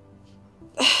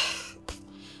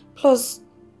 Plus,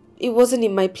 it wasn't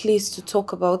in my place to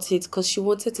talk about it because she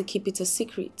wanted to keep it a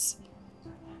secret.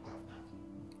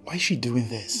 Why is she doing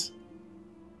this?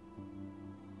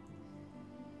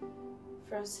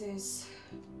 Francis,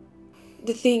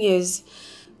 the thing is,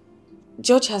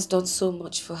 George has done so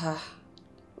much for her,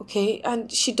 okay?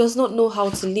 And she does not know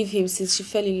how to leave him since she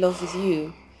fell in love with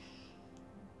you.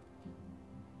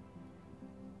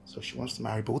 So she wants to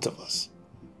marry both of us?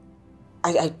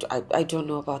 I don't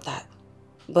know about that.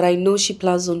 But I know she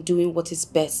plans on doing what is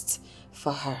best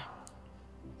for her.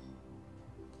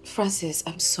 Francis,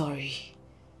 I'm sorry.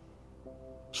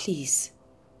 Please.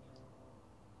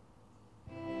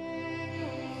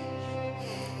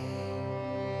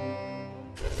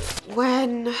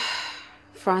 When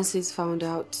Francis found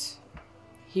out,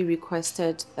 he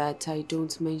requested that I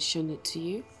don't mention it to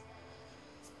you.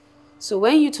 So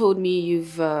when you told me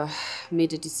you've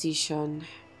made a decision,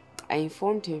 I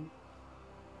informed him.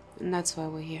 And that's why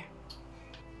we're here.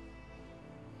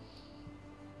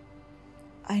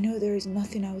 I know there is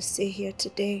nothing I will say here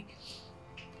today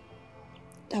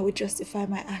that would justify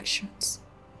my actions.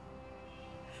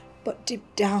 But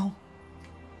deep down,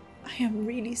 I am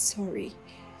really sorry.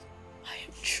 I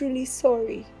am truly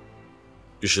sorry.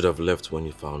 You should have left when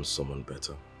you found someone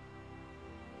better.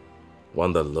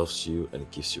 One that loves you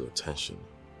and gives you attention.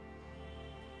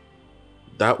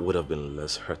 That would have been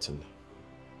less hurting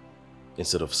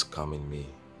instead of scamming me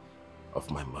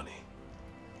of my money.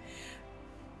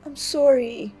 I'm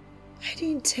sorry. I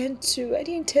didn't intend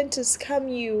to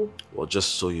scam you. Well,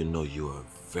 just so you know, you are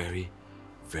very,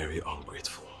 very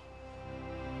ungrateful.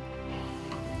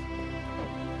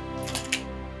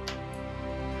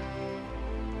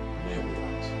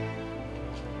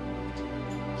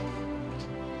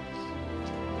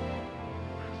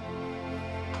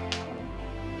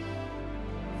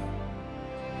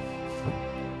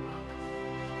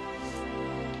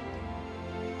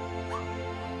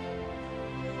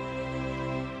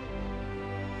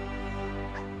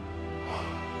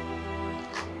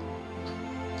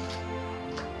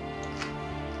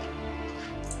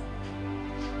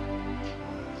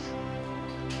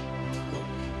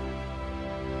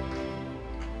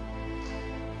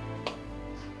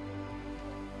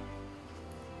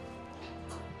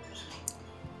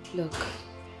 Look,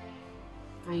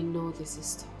 I know this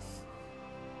is tough,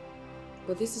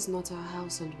 but this is not our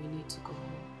house and we need to go home.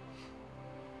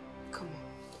 Come on,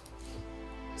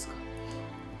 let's go.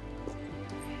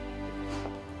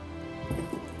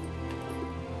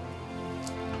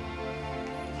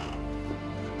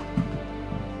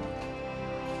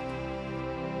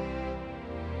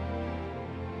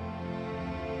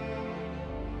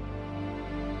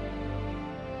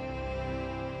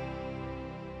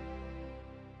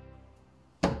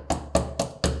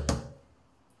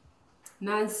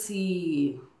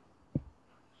 Nancy,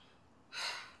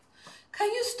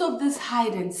 can you stop this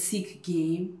hide and seek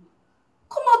game?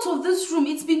 Come out of this room.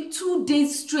 It's been 2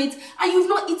 days straight and you've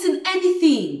not eaten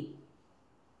anything.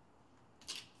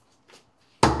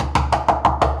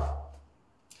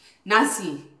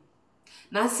 Nancy,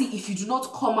 if you do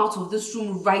not come out of this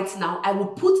room right now, I will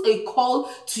put a call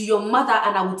to your mother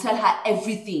and I will tell her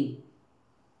everything.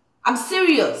 I'm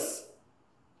serious.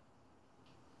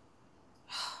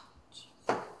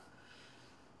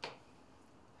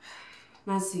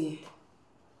 Nancy,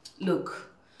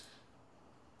 look,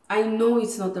 I know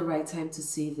it's not the right time to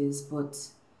say this, but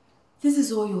this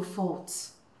is all your fault.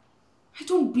 I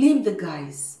don't blame the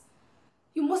guys.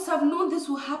 You must have known this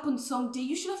will happen someday.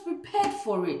 You should have prepared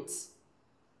for it.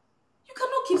 You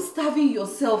cannot keep starving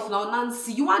yourself now,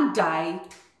 Nancy. You won't die.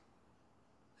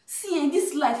 See, in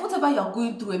this life, whatever you're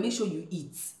going through, make sure you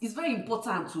eat. It's very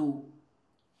important too.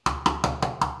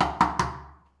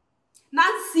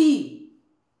 Nancy!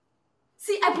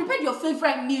 See, I prepared your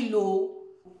favorite meal, oh.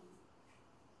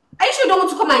 Are you sure you don't want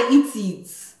to come and eat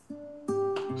it?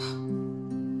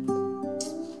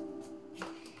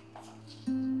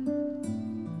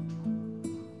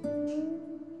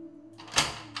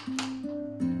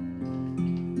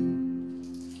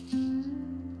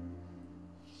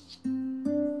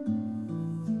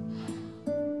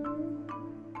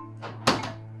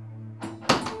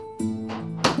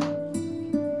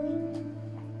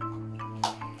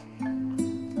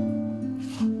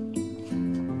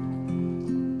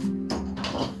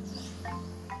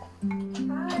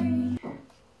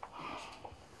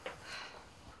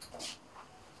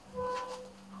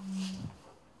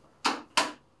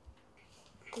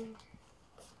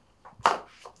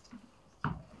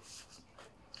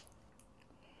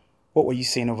 What were you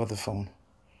saying over the phone?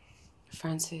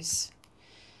 Francis,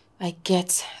 I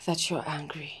get that you're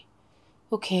angry.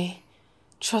 Okay?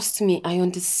 Trust me, I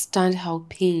understand how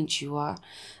pained you are.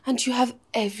 And you have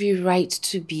every right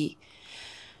to be.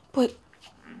 But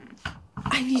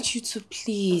I need you to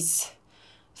please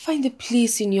find a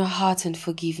place in your heart and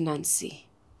forgive Nancy.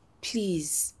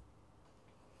 Please.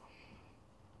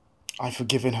 I've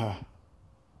forgiven her.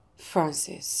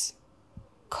 Francis,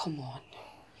 come on.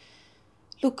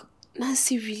 Look,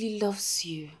 Nancy really loves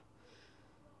you.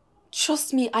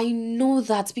 Trust me, I know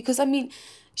that because,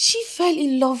 she fell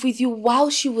in love with you while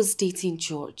she was dating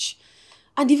George.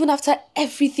 And even after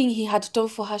everything he had done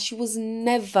for her, she was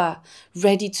never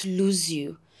ready to lose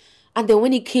you. And then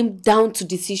when it came down to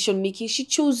decision making, she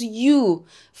chose you,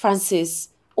 Francis,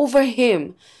 over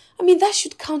him. That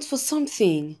should count for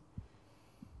something.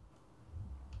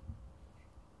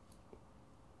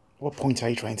 What point are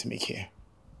you trying to make here?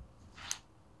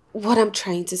 What I'm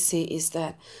trying to say is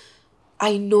that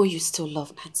I know you still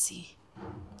love Nancy.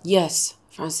 Yes,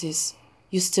 Francis,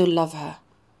 you still love her.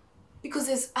 Because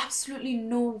there's absolutely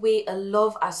no way a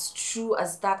love as true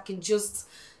as that can just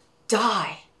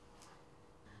die.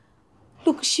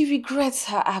 Look, she regrets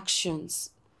her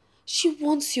actions. She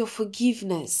wants your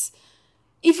forgiveness.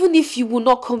 Even if you will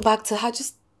not come back to her,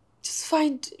 just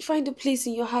find a place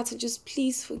in your heart and just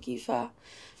please forgive her.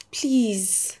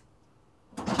 Please.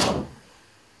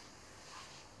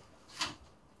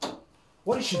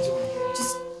 What is she doing here?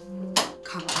 Just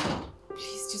calm down.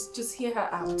 Please, just hear her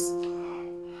out.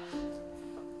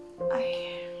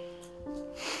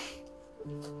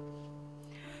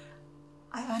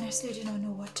 I honestly do not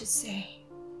know what to say.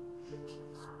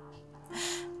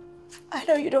 I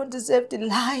know you don't deserve the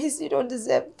lies. You don't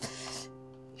deserve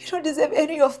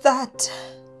any of that.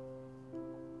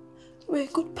 You were a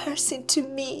good person to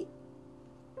me.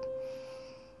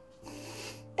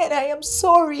 And I am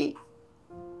sorry.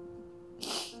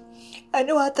 I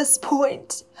know at this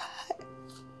point,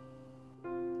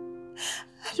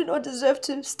 I do not deserve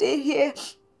to stay here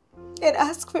and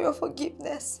ask for your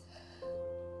forgiveness.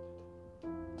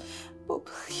 But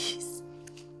please,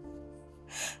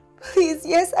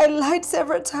 yes, I lied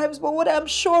several times, but what I'm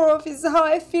sure of is how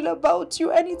I feel about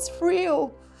you, and it's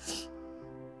real.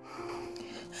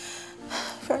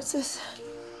 Francis,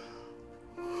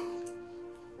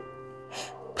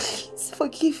 please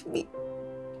forgive me.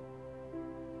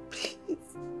 Please.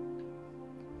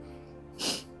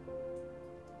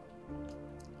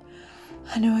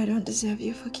 I know I don't deserve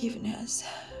your forgiveness.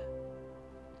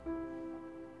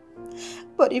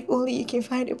 But if only you can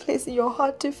find a place in your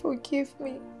heart to forgive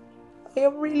me. I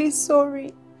am really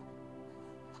sorry.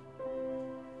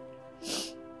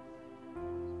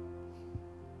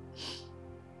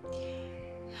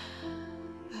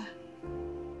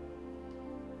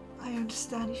 I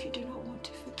understand if you do not want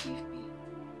to forgive me.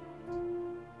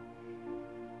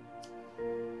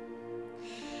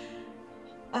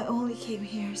 I only came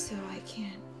here so I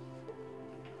can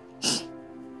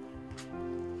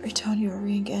return your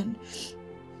ring and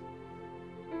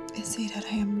say that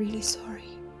I am really sorry.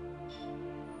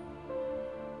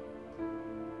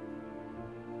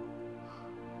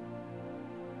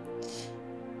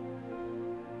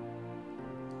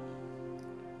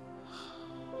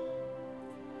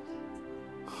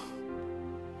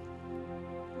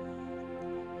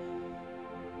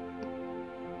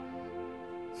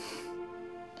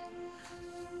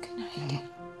 Good night.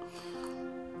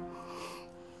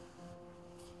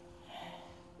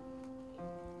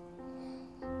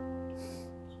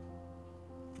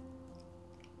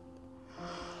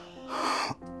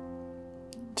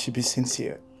 To be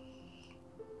sincere,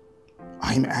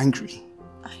 I'm angry.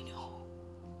 I know.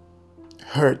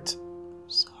 Hurt.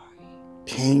 Sorry.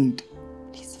 Pained.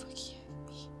 Please forgive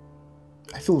me.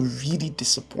 I feel really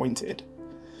disappointed.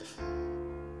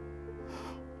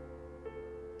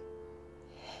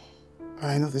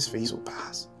 I know this phase will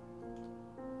pass.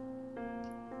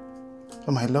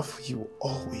 But my love for you will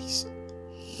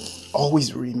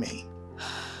always remain.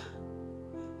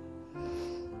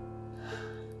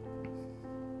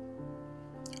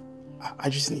 I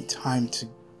just need time to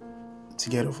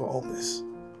get over all this.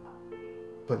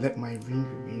 But let my ring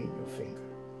remain in your finger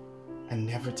and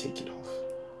never take it off.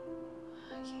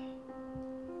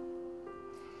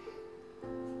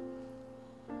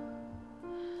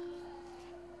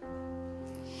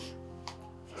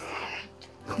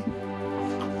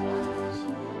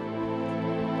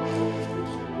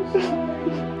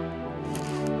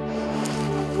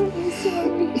 I'm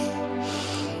sorry.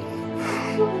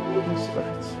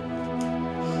 Sorry.